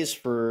plays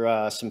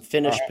for some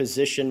finish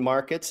position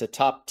markets, a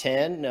top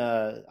 10.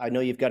 I know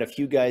you've got a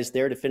few guys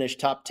there to finish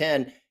top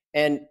 10.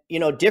 And,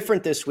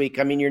 different this week.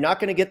 I mean, you're not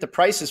going to get the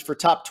prices for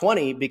top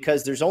 20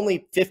 because there's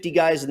only 50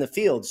 guys in the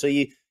field. So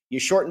you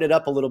shortened it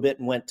up a little bit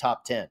and went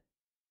top 10.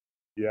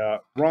 Yeah,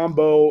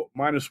 Rombo,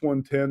 minus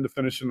 110 to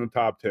finish in the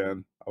top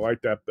 10. I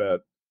like that bet.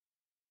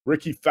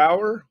 Ricky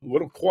Fowler, a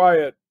little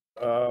quiet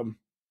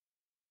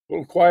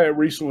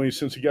recently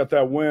since he got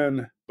that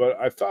win. But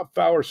I thought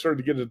Fowler started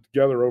to get it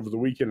together over the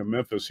weekend in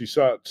Memphis. He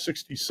saw it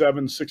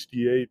 67,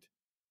 68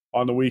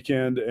 on the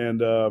weekend.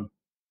 And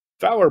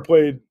Fowler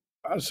played,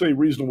 I'd say,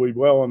 reasonably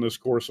well on this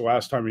course the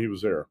last time he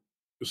was there.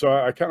 So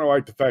I kind of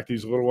like the fact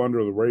he's a little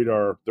under the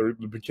radar. There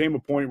became a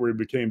point where he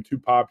became too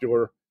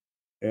popular,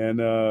 and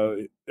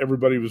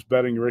everybody was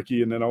betting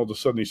Ricky, and then all of a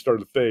sudden he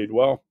started to fade.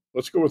 Well,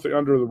 let's go with the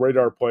under the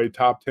radar play,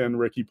 top 10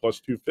 Ricky plus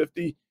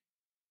 250.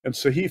 And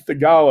Sahith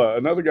Theegala,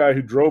 another guy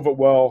who drove it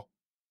well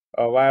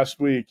last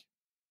week.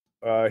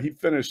 He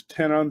finished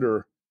 10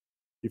 under.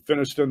 He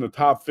finished in the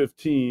top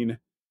 15,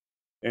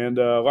 and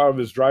a lot of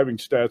his driving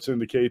stats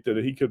indicate that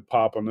he could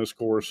pop on this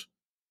course.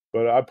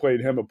 But I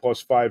played him at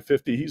plus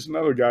 550. He's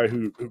another guy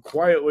who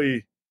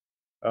quietly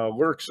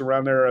lurks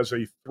around there as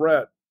a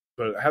threat,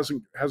 but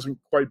hasn't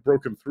quite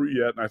broken through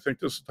yet. And I think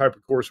this is the type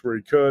of course where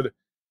he could.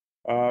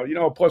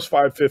 Plus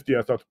 550,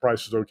 I thought the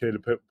price was okay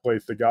to play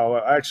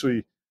Theegala.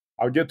 Actually,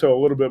 I'll get to a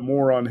little bit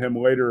more on him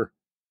later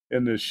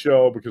in this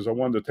show because I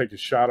wanted to take a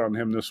shot on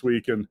him this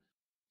week. And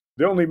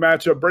the only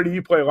matchup, Brady,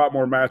 you play a lot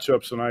more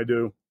matchups than I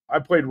do. I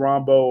played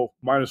Rombo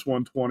minus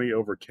 120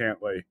 over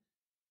Cantlay.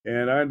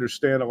 And I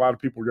understand a lot of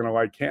people are going to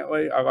like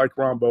Cantlay. I like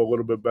Rombo a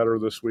little bit better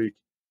this week.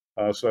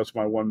 So that's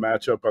my one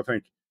matchup. I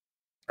think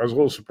I was a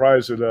little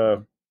surprised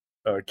that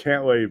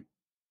Cantlay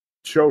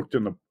choked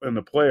in the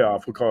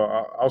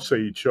playoff. I'll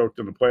say he choked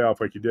in the playoff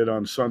like he did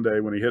on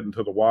Sunday when he hit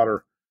into the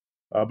water.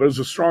 But it was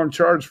a strong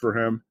charge for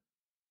him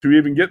to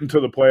even get into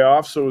the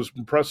playoffs. So it was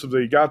impressive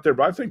that he got there.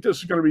 But I think this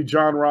is going to be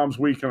John Rahm's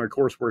week on a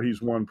course where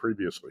he's won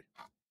previously.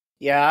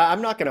 Yeah,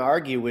 I'm not going to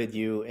argue with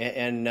you.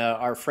 And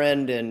our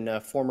friend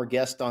and former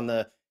guest on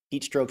the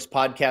Heat Strokes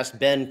podcast,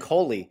 Ben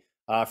Coley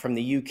from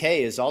the UK,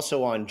 is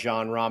also on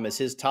John Rahm as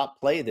his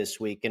top play this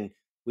week. And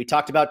we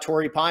talked about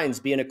Torrey Pines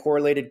being a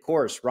correlated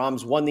course.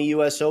 Rahm's won the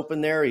U.S. Open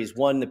there. He's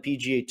won the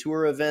PGA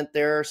Tour event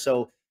there.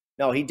 So,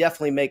 no, he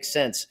definitely makes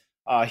sense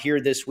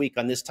here this week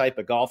on this type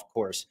of golf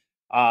course.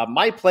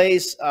 My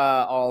plays,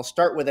 I'll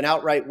start with an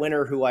outright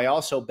winner who I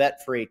also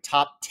bet for a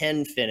top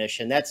 10 finish,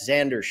 and that's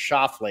Xander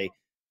Schauffele.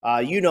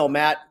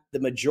 Matt, the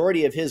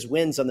majority of his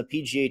wins on the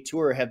PGA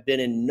Tour have been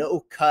in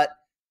no-cut,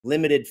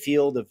 limited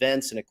field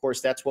events. And, of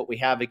course, that's what we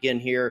have again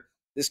here.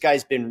 This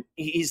guy's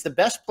he's the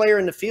best player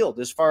in the field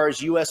as far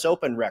as U.S.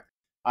 Open record.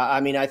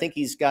 I think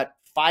he's got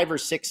 5 or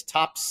 6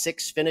 top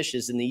 6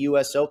 finishes in the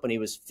U.S. Open. He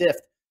was 5th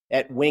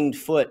at Winged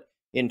Foot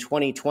in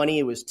 2020.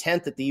 He was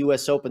 10th at the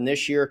U.S. Open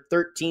this year,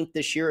 13th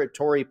this year at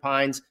Torrey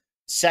Pines,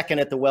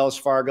 2nd at the Wells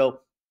Fargo.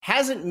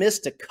 Hasn't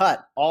missed a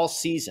cut all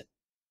season.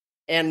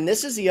 And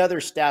this is the other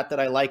stat that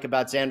I like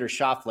about Xander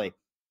Schauffele.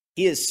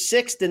 He is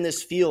 6th in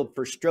this field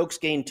for strokes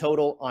gained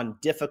total on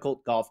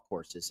difficult golf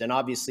courses. And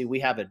obviously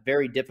we have a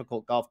very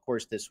difficult golf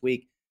course this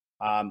week.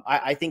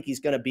 I think he's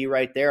going to be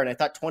right there. And I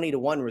thought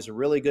 20-1 was a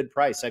really good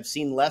price. I've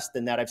seen less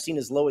than that. I've seen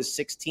as low as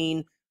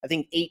 16. I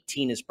think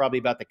 18 is probably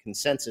about the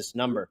consensus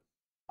number.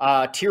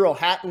 Tyrrell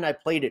Hatton, I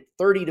played at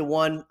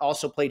 30-1.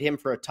 Also played him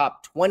for a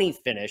top 20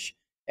 finish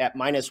at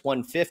minus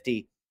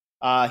 150.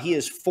 He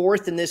is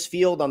fourth in this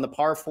field on the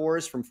par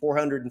fours from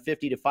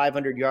 450 to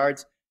 500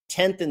 yards,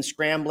 10th in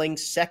scrambling,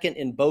 second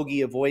in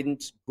bogey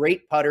avoidance,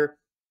 great putter,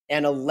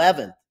 and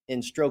 11th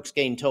in strokes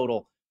gained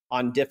total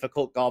on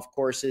difficult golf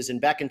courses. And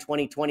back in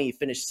 2020, he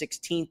finished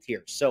 16th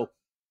here. So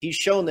he's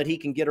shown that he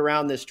can get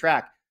around this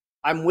track.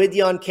 I'm with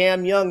you on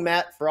Cam Young,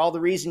 Matt, for all the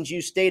reasons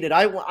you stated.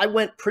 I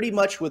went pretty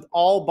much with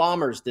all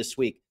bombers this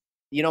week.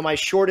 You know, my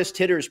shortest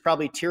hitter is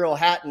probably Tyrrell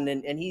Hatton,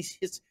 and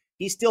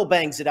he still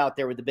bangs it out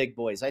there with the big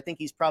boys. I think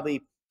he's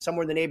probably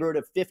somewhere in the neighborhood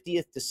of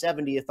 50th to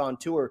 70th on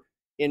tour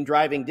in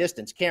driving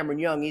distance. Cameron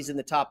Young, he's in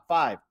the top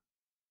 5.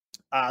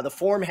 The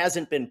form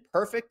hasn't been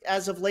perfect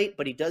as of late,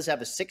 but he does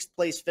have a 6th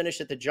place finish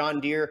at the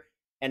John Deere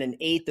and an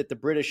 8th at the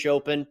British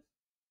Open.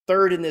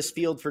 3rd in this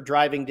field for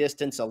driving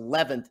distance,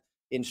 11th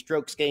in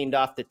strokes gained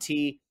off the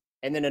tee.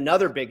 And then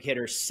another big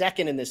hitter,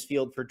 2nd in this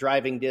field for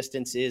driving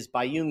distance, is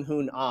Byung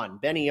Hoon An,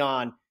 Benny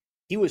An.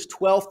 He was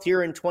 12th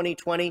here in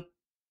 2020.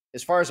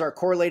 As far as our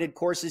correlated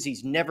courses,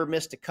 he's never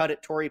missed a cut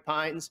at Torrey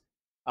Pines.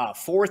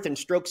 4th in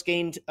strokes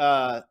gained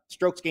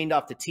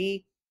off the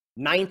tee,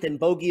 9th in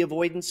bogey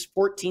avoidance,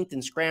 14th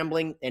in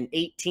scrambling, and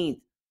 18th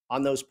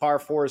on those par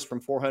fours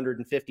from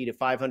 450 to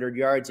 500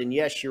 yards. And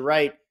yes, you're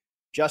right.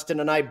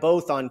 Justin and I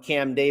both on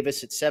Cam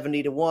Davis at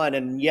 70 to 1,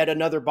 and yet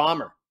another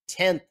bomber,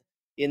 10th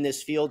in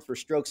this field for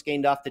strokes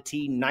gained off the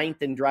tee,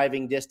 9th in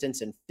driving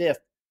distance, and 5th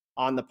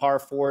on the par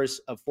fours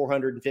of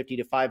 450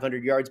 to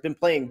 500 yards. Been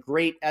playing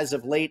great as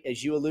of late,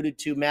 as you alluded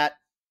to, Matt.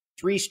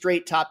 3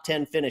 straight top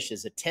 10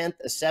 finishes, a 10th,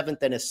 a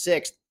 7th, and a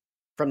 6th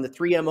from the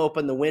 3M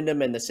Open, the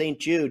Wyndham, and the St.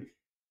 Jude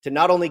to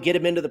not only get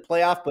him into the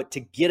playoff, but to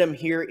get him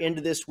here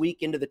into this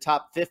week, into the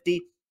top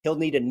 50. He'll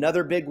need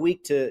another big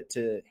week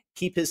to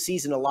keep his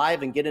season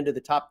alive and get into the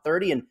top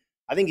 30. And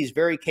I think he's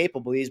very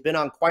capable. He's been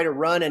on quite a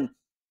run. And,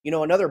 you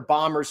know, another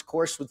bomber's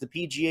course was the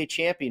PGA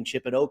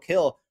Championship at Oak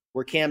Hill,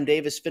 where Cam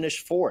Davis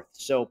finished 4th.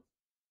 So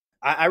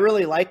I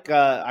really like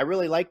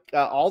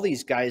all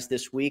these guys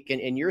this week,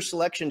 and your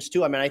selections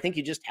too. I mean, I think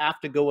you just have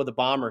to go with a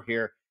bomber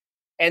here.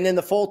 And then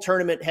the full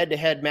tournament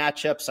head-to-head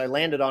matchups, I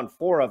landed on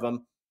 4 of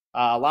them.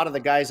 A lot of the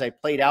guys I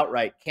played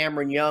outright.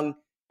 Cameron Young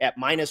at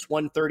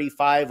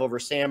 -135 over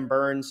Sam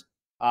Burns.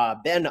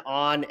 Ben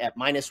An at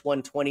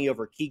 -120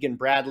 over Keegan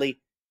Bradley.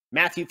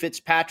 Matthew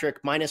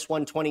Fitzpatrick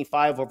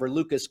 -125 over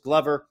Lucas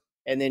Glover.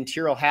 And then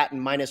Tyrrell Hatton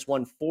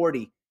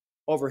 -140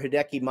 over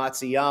Hideki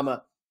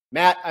Matsuyama.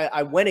 Matt,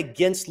 I went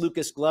against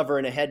Lucas Glover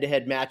in a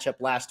head-to-head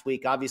matchup last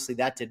week. Obviously,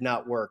 that did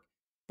not work.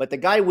 But the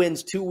guy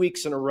wins 2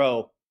 weeks in a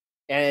row,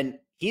 and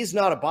he's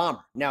not a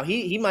bomber. Now,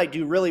 he might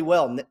do really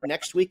well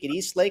next week at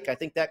East Lake. I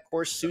think that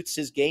course suits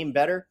his game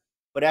better.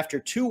 But after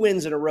 2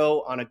 wins in a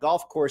row on a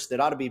golf course that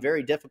ought to be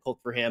very difficult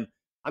for him,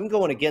 I'm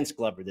going against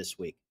Glover this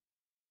week.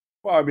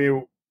 Well, I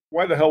mean,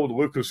 why the hell would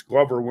Lucas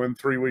Glover win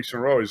 3 weeks in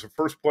a row? He's the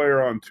first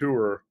player on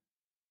tour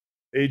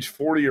age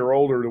 40 or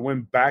older to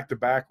win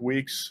back-to-back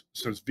weeks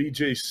since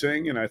Vijay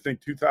Singh in, I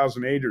think,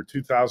 2008 or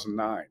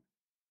 2009.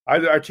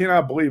 I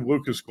cannot believe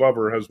Lucas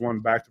Glover has won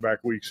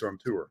back-to-back weeks on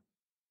tour.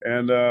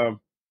 And I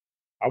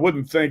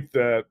wouldn't think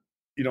that,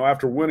 you know,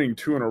 after winning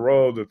 2 in a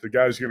row that the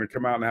guy's going to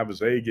come out and have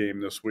his A game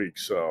this week.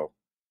 So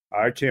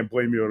I can't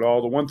blame you at all.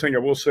 The one thing I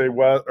will say,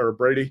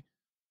 Brady,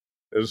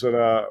 is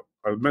that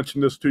I've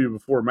mentioned this to you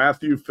before.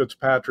 Matthew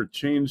Fitzpatrick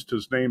changed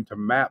his name to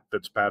Matt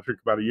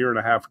Fitzpatrick about a year and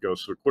a half ago,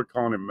 so quit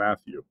calling him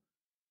Matthew.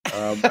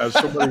 As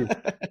somebody,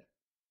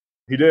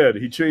 he did.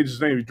 He changed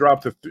his name. He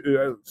dropped it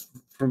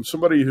from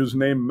somebody whose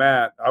name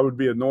Matt. I would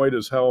be annoyed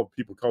as hell if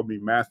people called me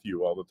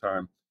Matthew all the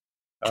time.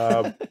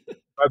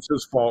 That's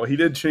his fault. He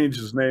did change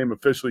his name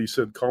officially. He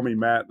said, "Call me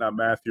Matt, not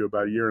Matthew,"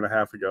 about a year and a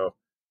half ago.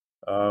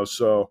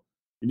 So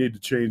you need to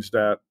change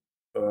that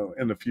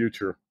in the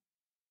future.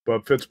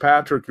 But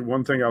Fitzpatrick,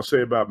 one thing I'll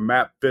say about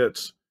Matt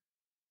Fitz,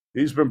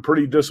 he's been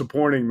pretty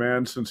disappointing,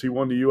 man, since he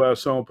won the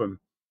U.S. Open.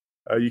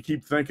 You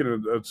keep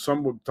thinking at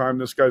some time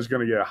this guy's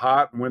going to get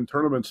hot and win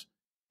tournaments.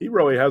 He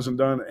really hasn't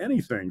done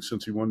anything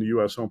since he won the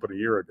U.S. Open a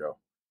year ago.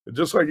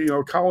 Just like, you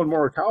know, Colin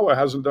Morikawa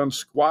hasn't done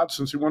squat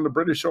since he won the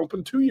British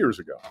Open 2 years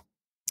ago.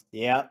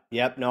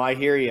 Yep. No, I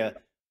hear you.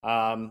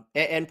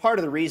 And part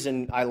of the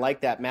reason I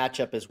like that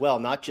matchup as well,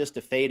 not just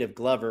a fade of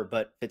Glover,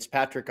 but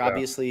Fitzpatrick,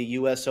 obviously a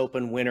U.S.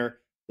 Open winner.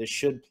 This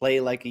should play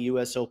like a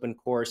U.S. Open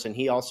course, and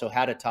he also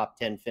had a top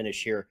 10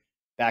 finish here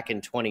back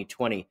in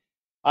 2020.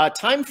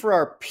 Time for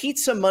our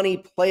Pizza Money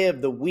Play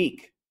of the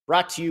Week,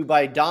 brought to you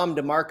by Dom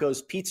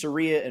DeMarco's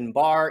Pizzeria and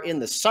Bar in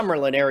the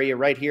Summerlin area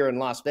right here in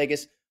Las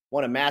Vegas,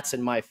 one of Matt's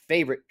and my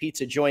favorite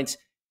pizza joints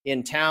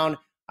in town.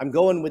 I'm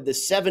going with the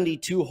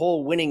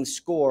 72-hole winning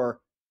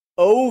score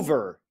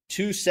over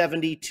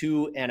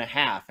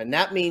 272.5, and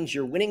that means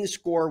your winning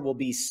score will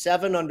be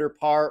 7 under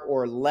par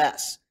or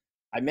less.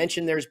 I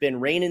mentioned there's been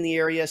rain in the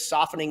area,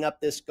 softening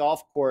up this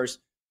golf course,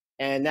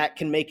 and that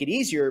can make it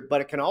easier,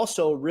 but it can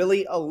also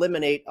really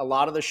eliminate a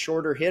lot of the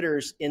shorter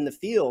hitters in the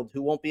field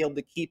who won't be able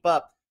to keep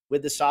up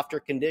with the softer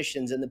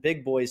conditions and the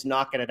big boys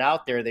knocking it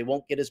out there. They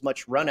won't get as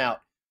much run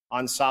out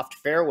on soft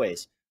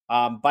fairways.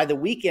 By the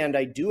weekend,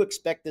 I do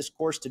expect this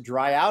course to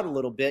dry out a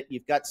little bit.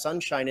 You've got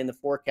sunshine in the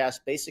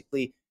forecast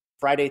basically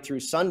Friday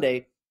through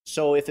Sunday,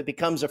 So if it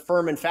becomes a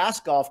firm and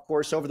fast golf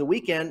course over the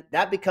weekend,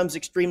 that becomes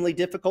extremely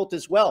difficult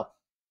as well.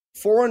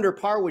 4 under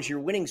par was your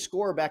winning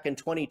score back in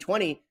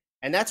 2020,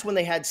 and that's when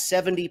they had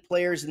 70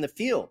 players in the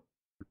field.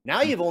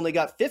 Now you've only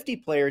got 50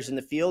 players in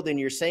the field, and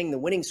you're saying the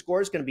winning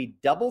score is going to be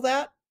double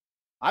that?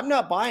 I'm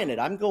not buying it.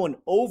 I'm going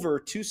over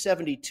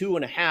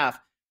 272.5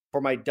 for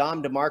my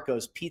Dom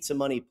DeMarco's Pizza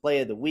Money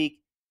Play of the Week.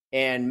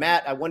 And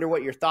Matt, I wonder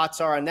what your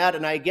thoughts are on that.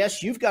 And I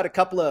guess you've got a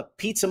couple of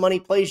Pizza Money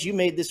plays you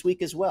made this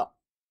week as well.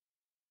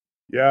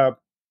 Yeah,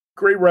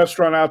 great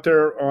restaurant out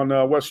there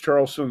on West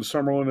Charleston,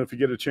 Summerlin. If you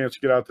get a chance to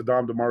get out to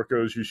Dom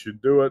DeMarco's, you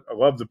should do it. I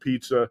love the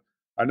pizza.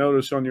 I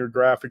noticed on your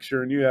graphics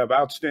here, and you have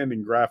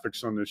outstanding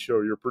graphics on this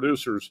show. Your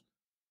producers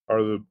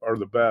are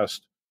the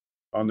best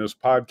on this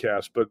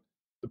podcast. But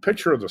the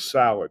picture of the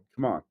salad,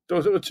 come on,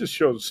 let's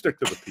just stick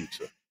to the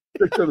pizza.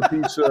 Stick to the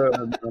pizza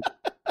and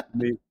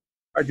meat.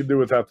 I could do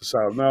without the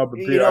salad. No, but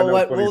you know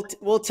what?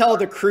 We'll tell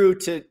the crew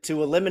to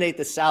eliminate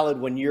the salad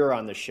when you're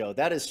on the show.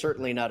 That is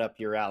certainly not up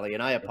your alley,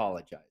 and I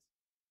apologize.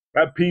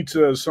 That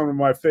pizza is some of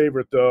my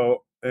favorite,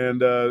 though,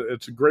 and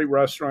it's a great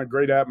restaurant,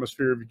 great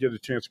atmosphere. If you get a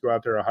chance to go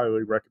out there, I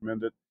highly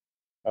recommend it.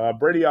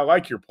 Brady, I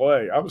like your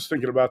play. I was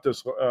thinking about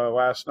this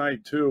last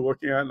night, too,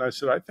 looking at it, and I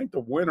said, I think the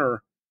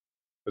winner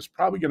is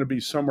probably going to be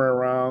somewhere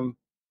around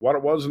what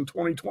it was in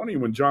 2020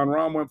 when John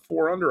Rahm went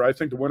 4 under. I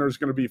think the winner is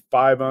going to be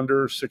 5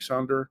 under, 6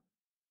 under.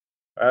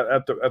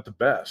 At the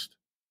best.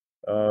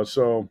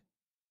 So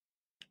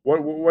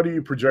what do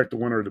you project the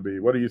winner to be?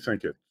 What do you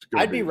think it's going to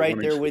be? I'd be right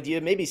there with you,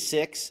 maybe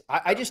 6.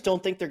 I just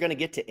don't think they're going to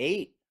get to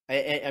 8.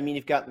 I mean,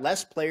 you've got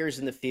less players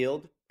in the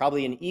field,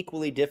 probably an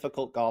equally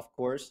difficult golf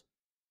course.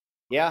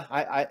 Yeah,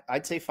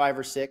 I'd say 5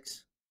 or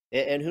 6.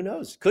 And who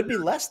knows? Could be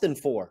less than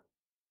 4.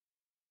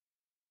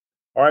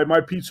 All right,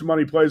 my Pizza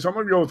Money plays. I'm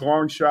going to go with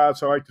long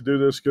shots. I like to do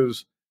this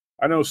because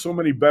I know so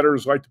many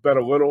bettors like to bet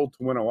a little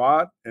to win a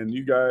lot, and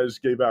you guys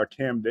gave out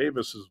Cam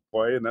Davis's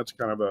play, and that's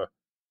kind of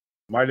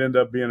might end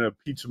up being a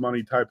Pizza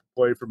Money type of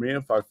play for me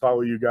if I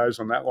follow you guys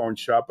on that long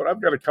shot. But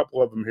I've got a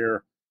couple of them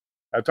here.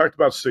 I talked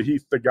about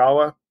Sahith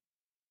Theegala.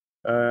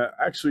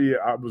 Actually,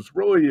 I was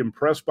really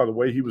impressed by the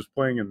way he was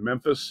playing in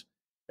Memphis,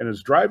 and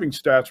his driving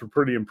stats were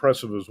pretty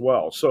impressive as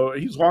well. So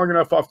he's long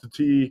enough off the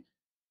tee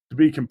to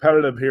be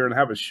competitive here and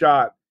have a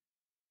shot.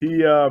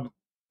 He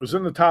was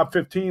in the top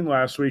 15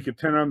 last week at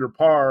 10 under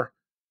par,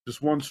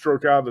 just 1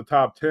 stroke out of the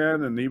top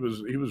 10, and he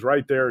was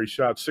right there. He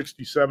shot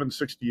 67,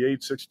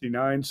 68,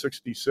 69,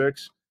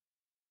 66.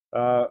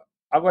 I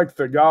like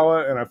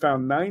Theegala, and I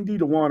found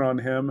 90-1 on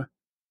him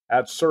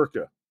at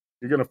Circa.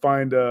 You're going to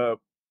find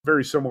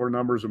very similar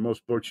numbers in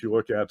most books you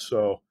look at.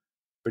 So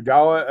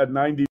Theegala at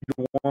 90-1,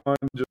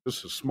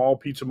 just a small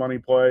Pizza Money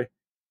play.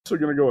 Also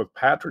going to go with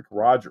Patrick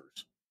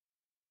Rogers.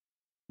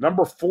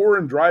 Number 4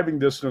 in driving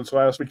distance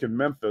last week in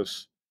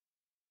Memphis.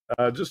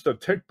 Just a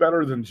tick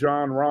better than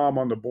John Rahm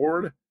on the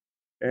board.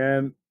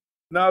 And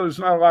no, there's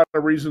not a lot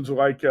of reasons to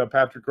like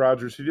Patrick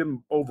Rogers. He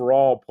didn't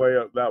overall play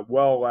that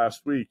well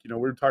last week. You know,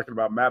 we were talking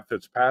about Matt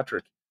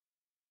Fitzpatrick.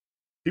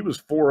 He was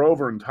 4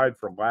 over and tied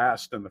for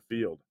last in the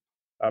field.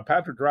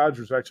 Patrick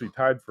Rogers actually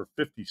tied for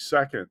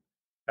 52nd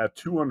at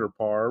 2 under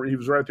par. He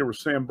was right there with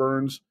Sam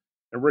Burns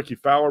and Ricky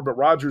Fowler, but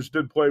Rogers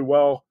did play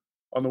well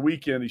on the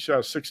weekend. He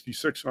shot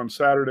 66 on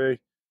Saturday,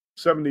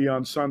 70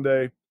 on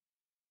Sunday.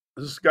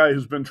 This is a guy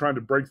who's been trying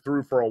to break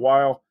through for a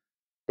while.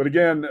 But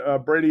again,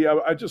 Brady,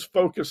 I just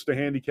focused the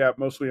handicap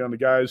mostly on the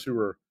guys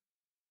who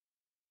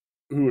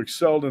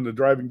excelled in the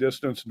driving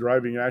distance and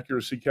driving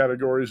accuracy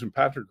categories, and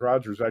Patrick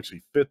Rogers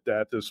actually fit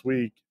that this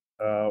week,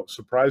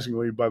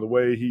 surprisingly, by the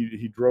way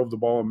he drove the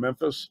ball in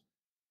Memphis.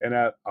 And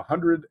at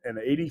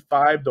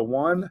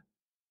 185-1,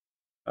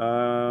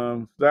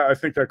 I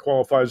think that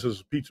qualifies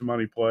as a Pizza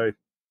Money play.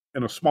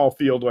 In a small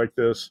field like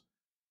this,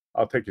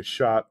 I'll take a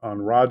shot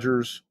on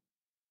Rogers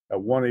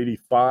at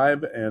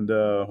 185 and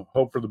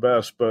hope for the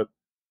best. But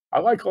I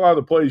like a lot of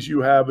the plays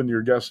you have and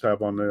your guests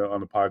have on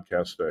the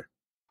podcast today.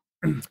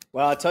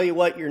 Well, I'll tell you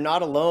what, you're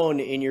not alone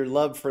in your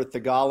love for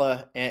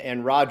Theegala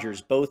and Rogers,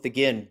 both,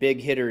 again,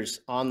 big hitters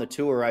on the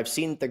tour. I've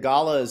seen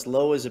Theegala as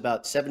low as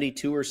about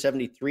 72 or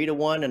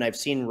 73-1, and I've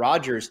seen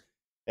Rogers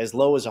as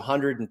low as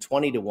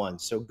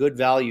 120-1. So good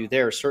value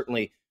there,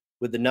 certainly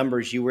with the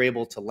numbers you were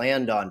able to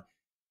land on.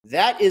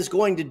 That is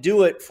going to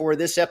do it for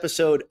this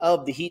episode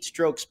of the Heat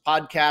Strokes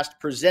podcast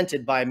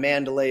presented by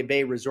Mandalay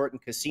Bay Resort and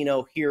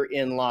Casino here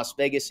in Las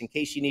Vegas. In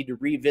case you need to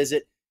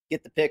revisit,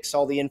 get the pics,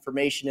 all the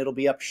information, it'll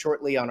be up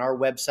shortly on our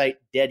website,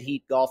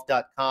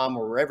 deadheatgolf.com,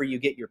 or wherever you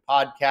get your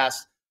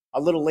podcasts. A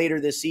little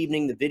later this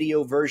evening, the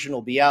video version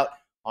will be out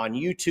on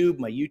YouTube,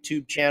 my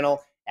YouTube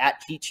channel,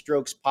 at Heat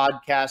Strokes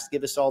Podcast.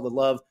 Give us all the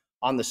love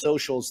on the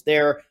socials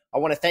there. I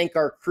want to thank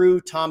our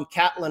crew, Tom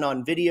Catlin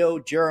on video,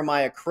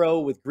 Jeremiah Crow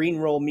with Green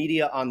Roll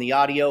Media on the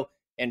audio,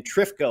 and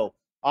Trifco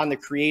on the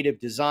creative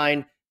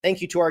design.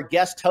 Thank you to our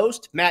guest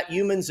host, Matt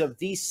Humans of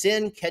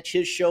VSIN. Catch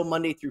his show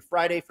Monday through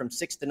Friday from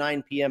 6 to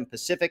 9 p.m.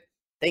 Pacific.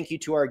 Thank you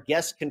to our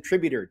guest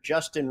contributor,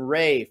 Justin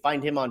Ray.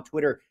 Find him on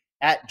Twitter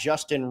at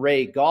Justin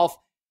Ray Golf.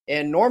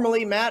 And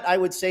normally, Matt, I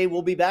would say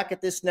we'll be back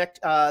at this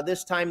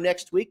time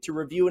next week to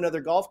review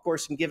another golf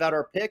course and give out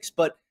our picks.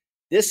 But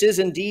This is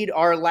indeed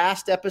our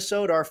last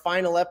episode, our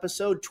final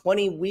episode,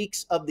 20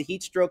 weeks of the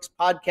Heat Strokes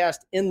podcast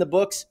in the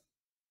books.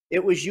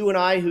 It was you and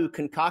I who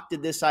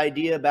concocted this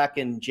idea back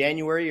in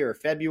January or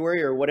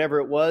February or whatever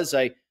it was.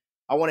 I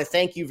want to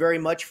thank you very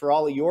much for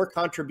all of your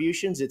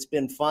contributions. It's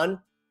been fun.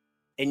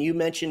 And you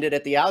mentioned it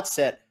at the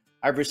outset.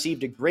 I've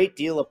received a great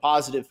deal of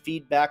positive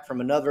feedback from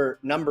another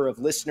number of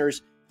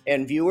listeners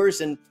and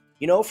viewers. And,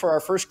 you know, for our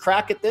first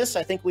crack at this,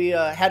 I think we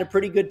had a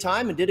pretty good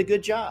time and did a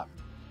good job.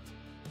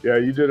 Yeah,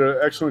 you did an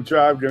excellent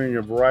job getting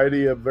a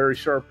variety of very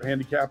sharp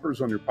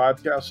handicappers on your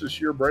podcast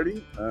this year,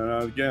 Brady.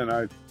 Again,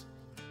 I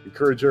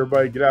encourage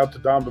everybody to get out to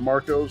Dom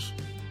DeMarco's,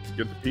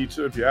 get the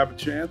pizza if you have a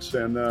chance,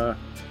 and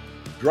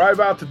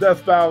drive out to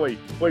Death Valley.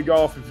 Play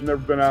golf if you've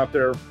never been out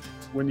there.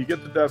 When you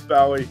get to Death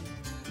Valley,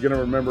 you're going to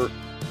remember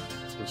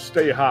to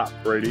stay hot,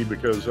 Brady,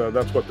 because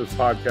that's what this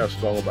podcast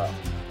is all about.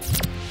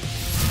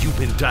 You've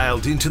been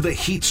dialed into the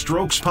Heat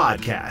Strokes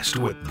podcast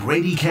with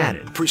Brady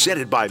Cannon,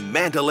 presented by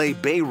Mandalay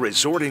Bay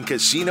Resort and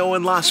Casino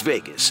in Las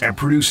Vegas, and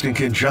produced in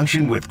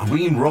conjunction with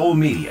Green Roll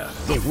Media,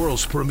 the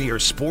world's premier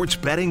sports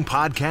betting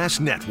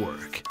podcast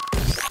network.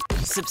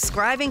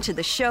 Subscribing to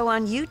the show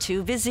on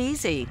YouTube is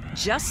easy.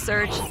 Just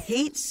search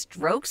Heat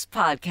Strokes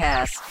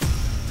Podcast.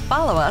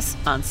 Follow us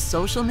on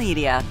social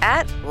media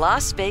at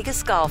Las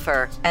Vegas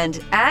Golfer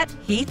and at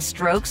Heat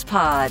Strokes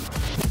Pod.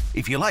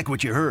 If you like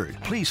what you heard,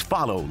 please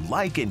follow,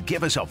 like, and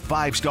give us a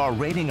 5-star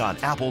rating on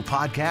Apple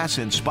Podcasts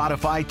and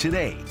Spotify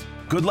today.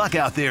 Good luck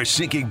out there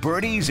sinking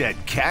birdies at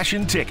Cash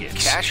and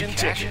Tickets. Cash and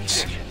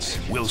Tickets.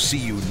 We'll see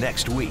you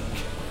next week.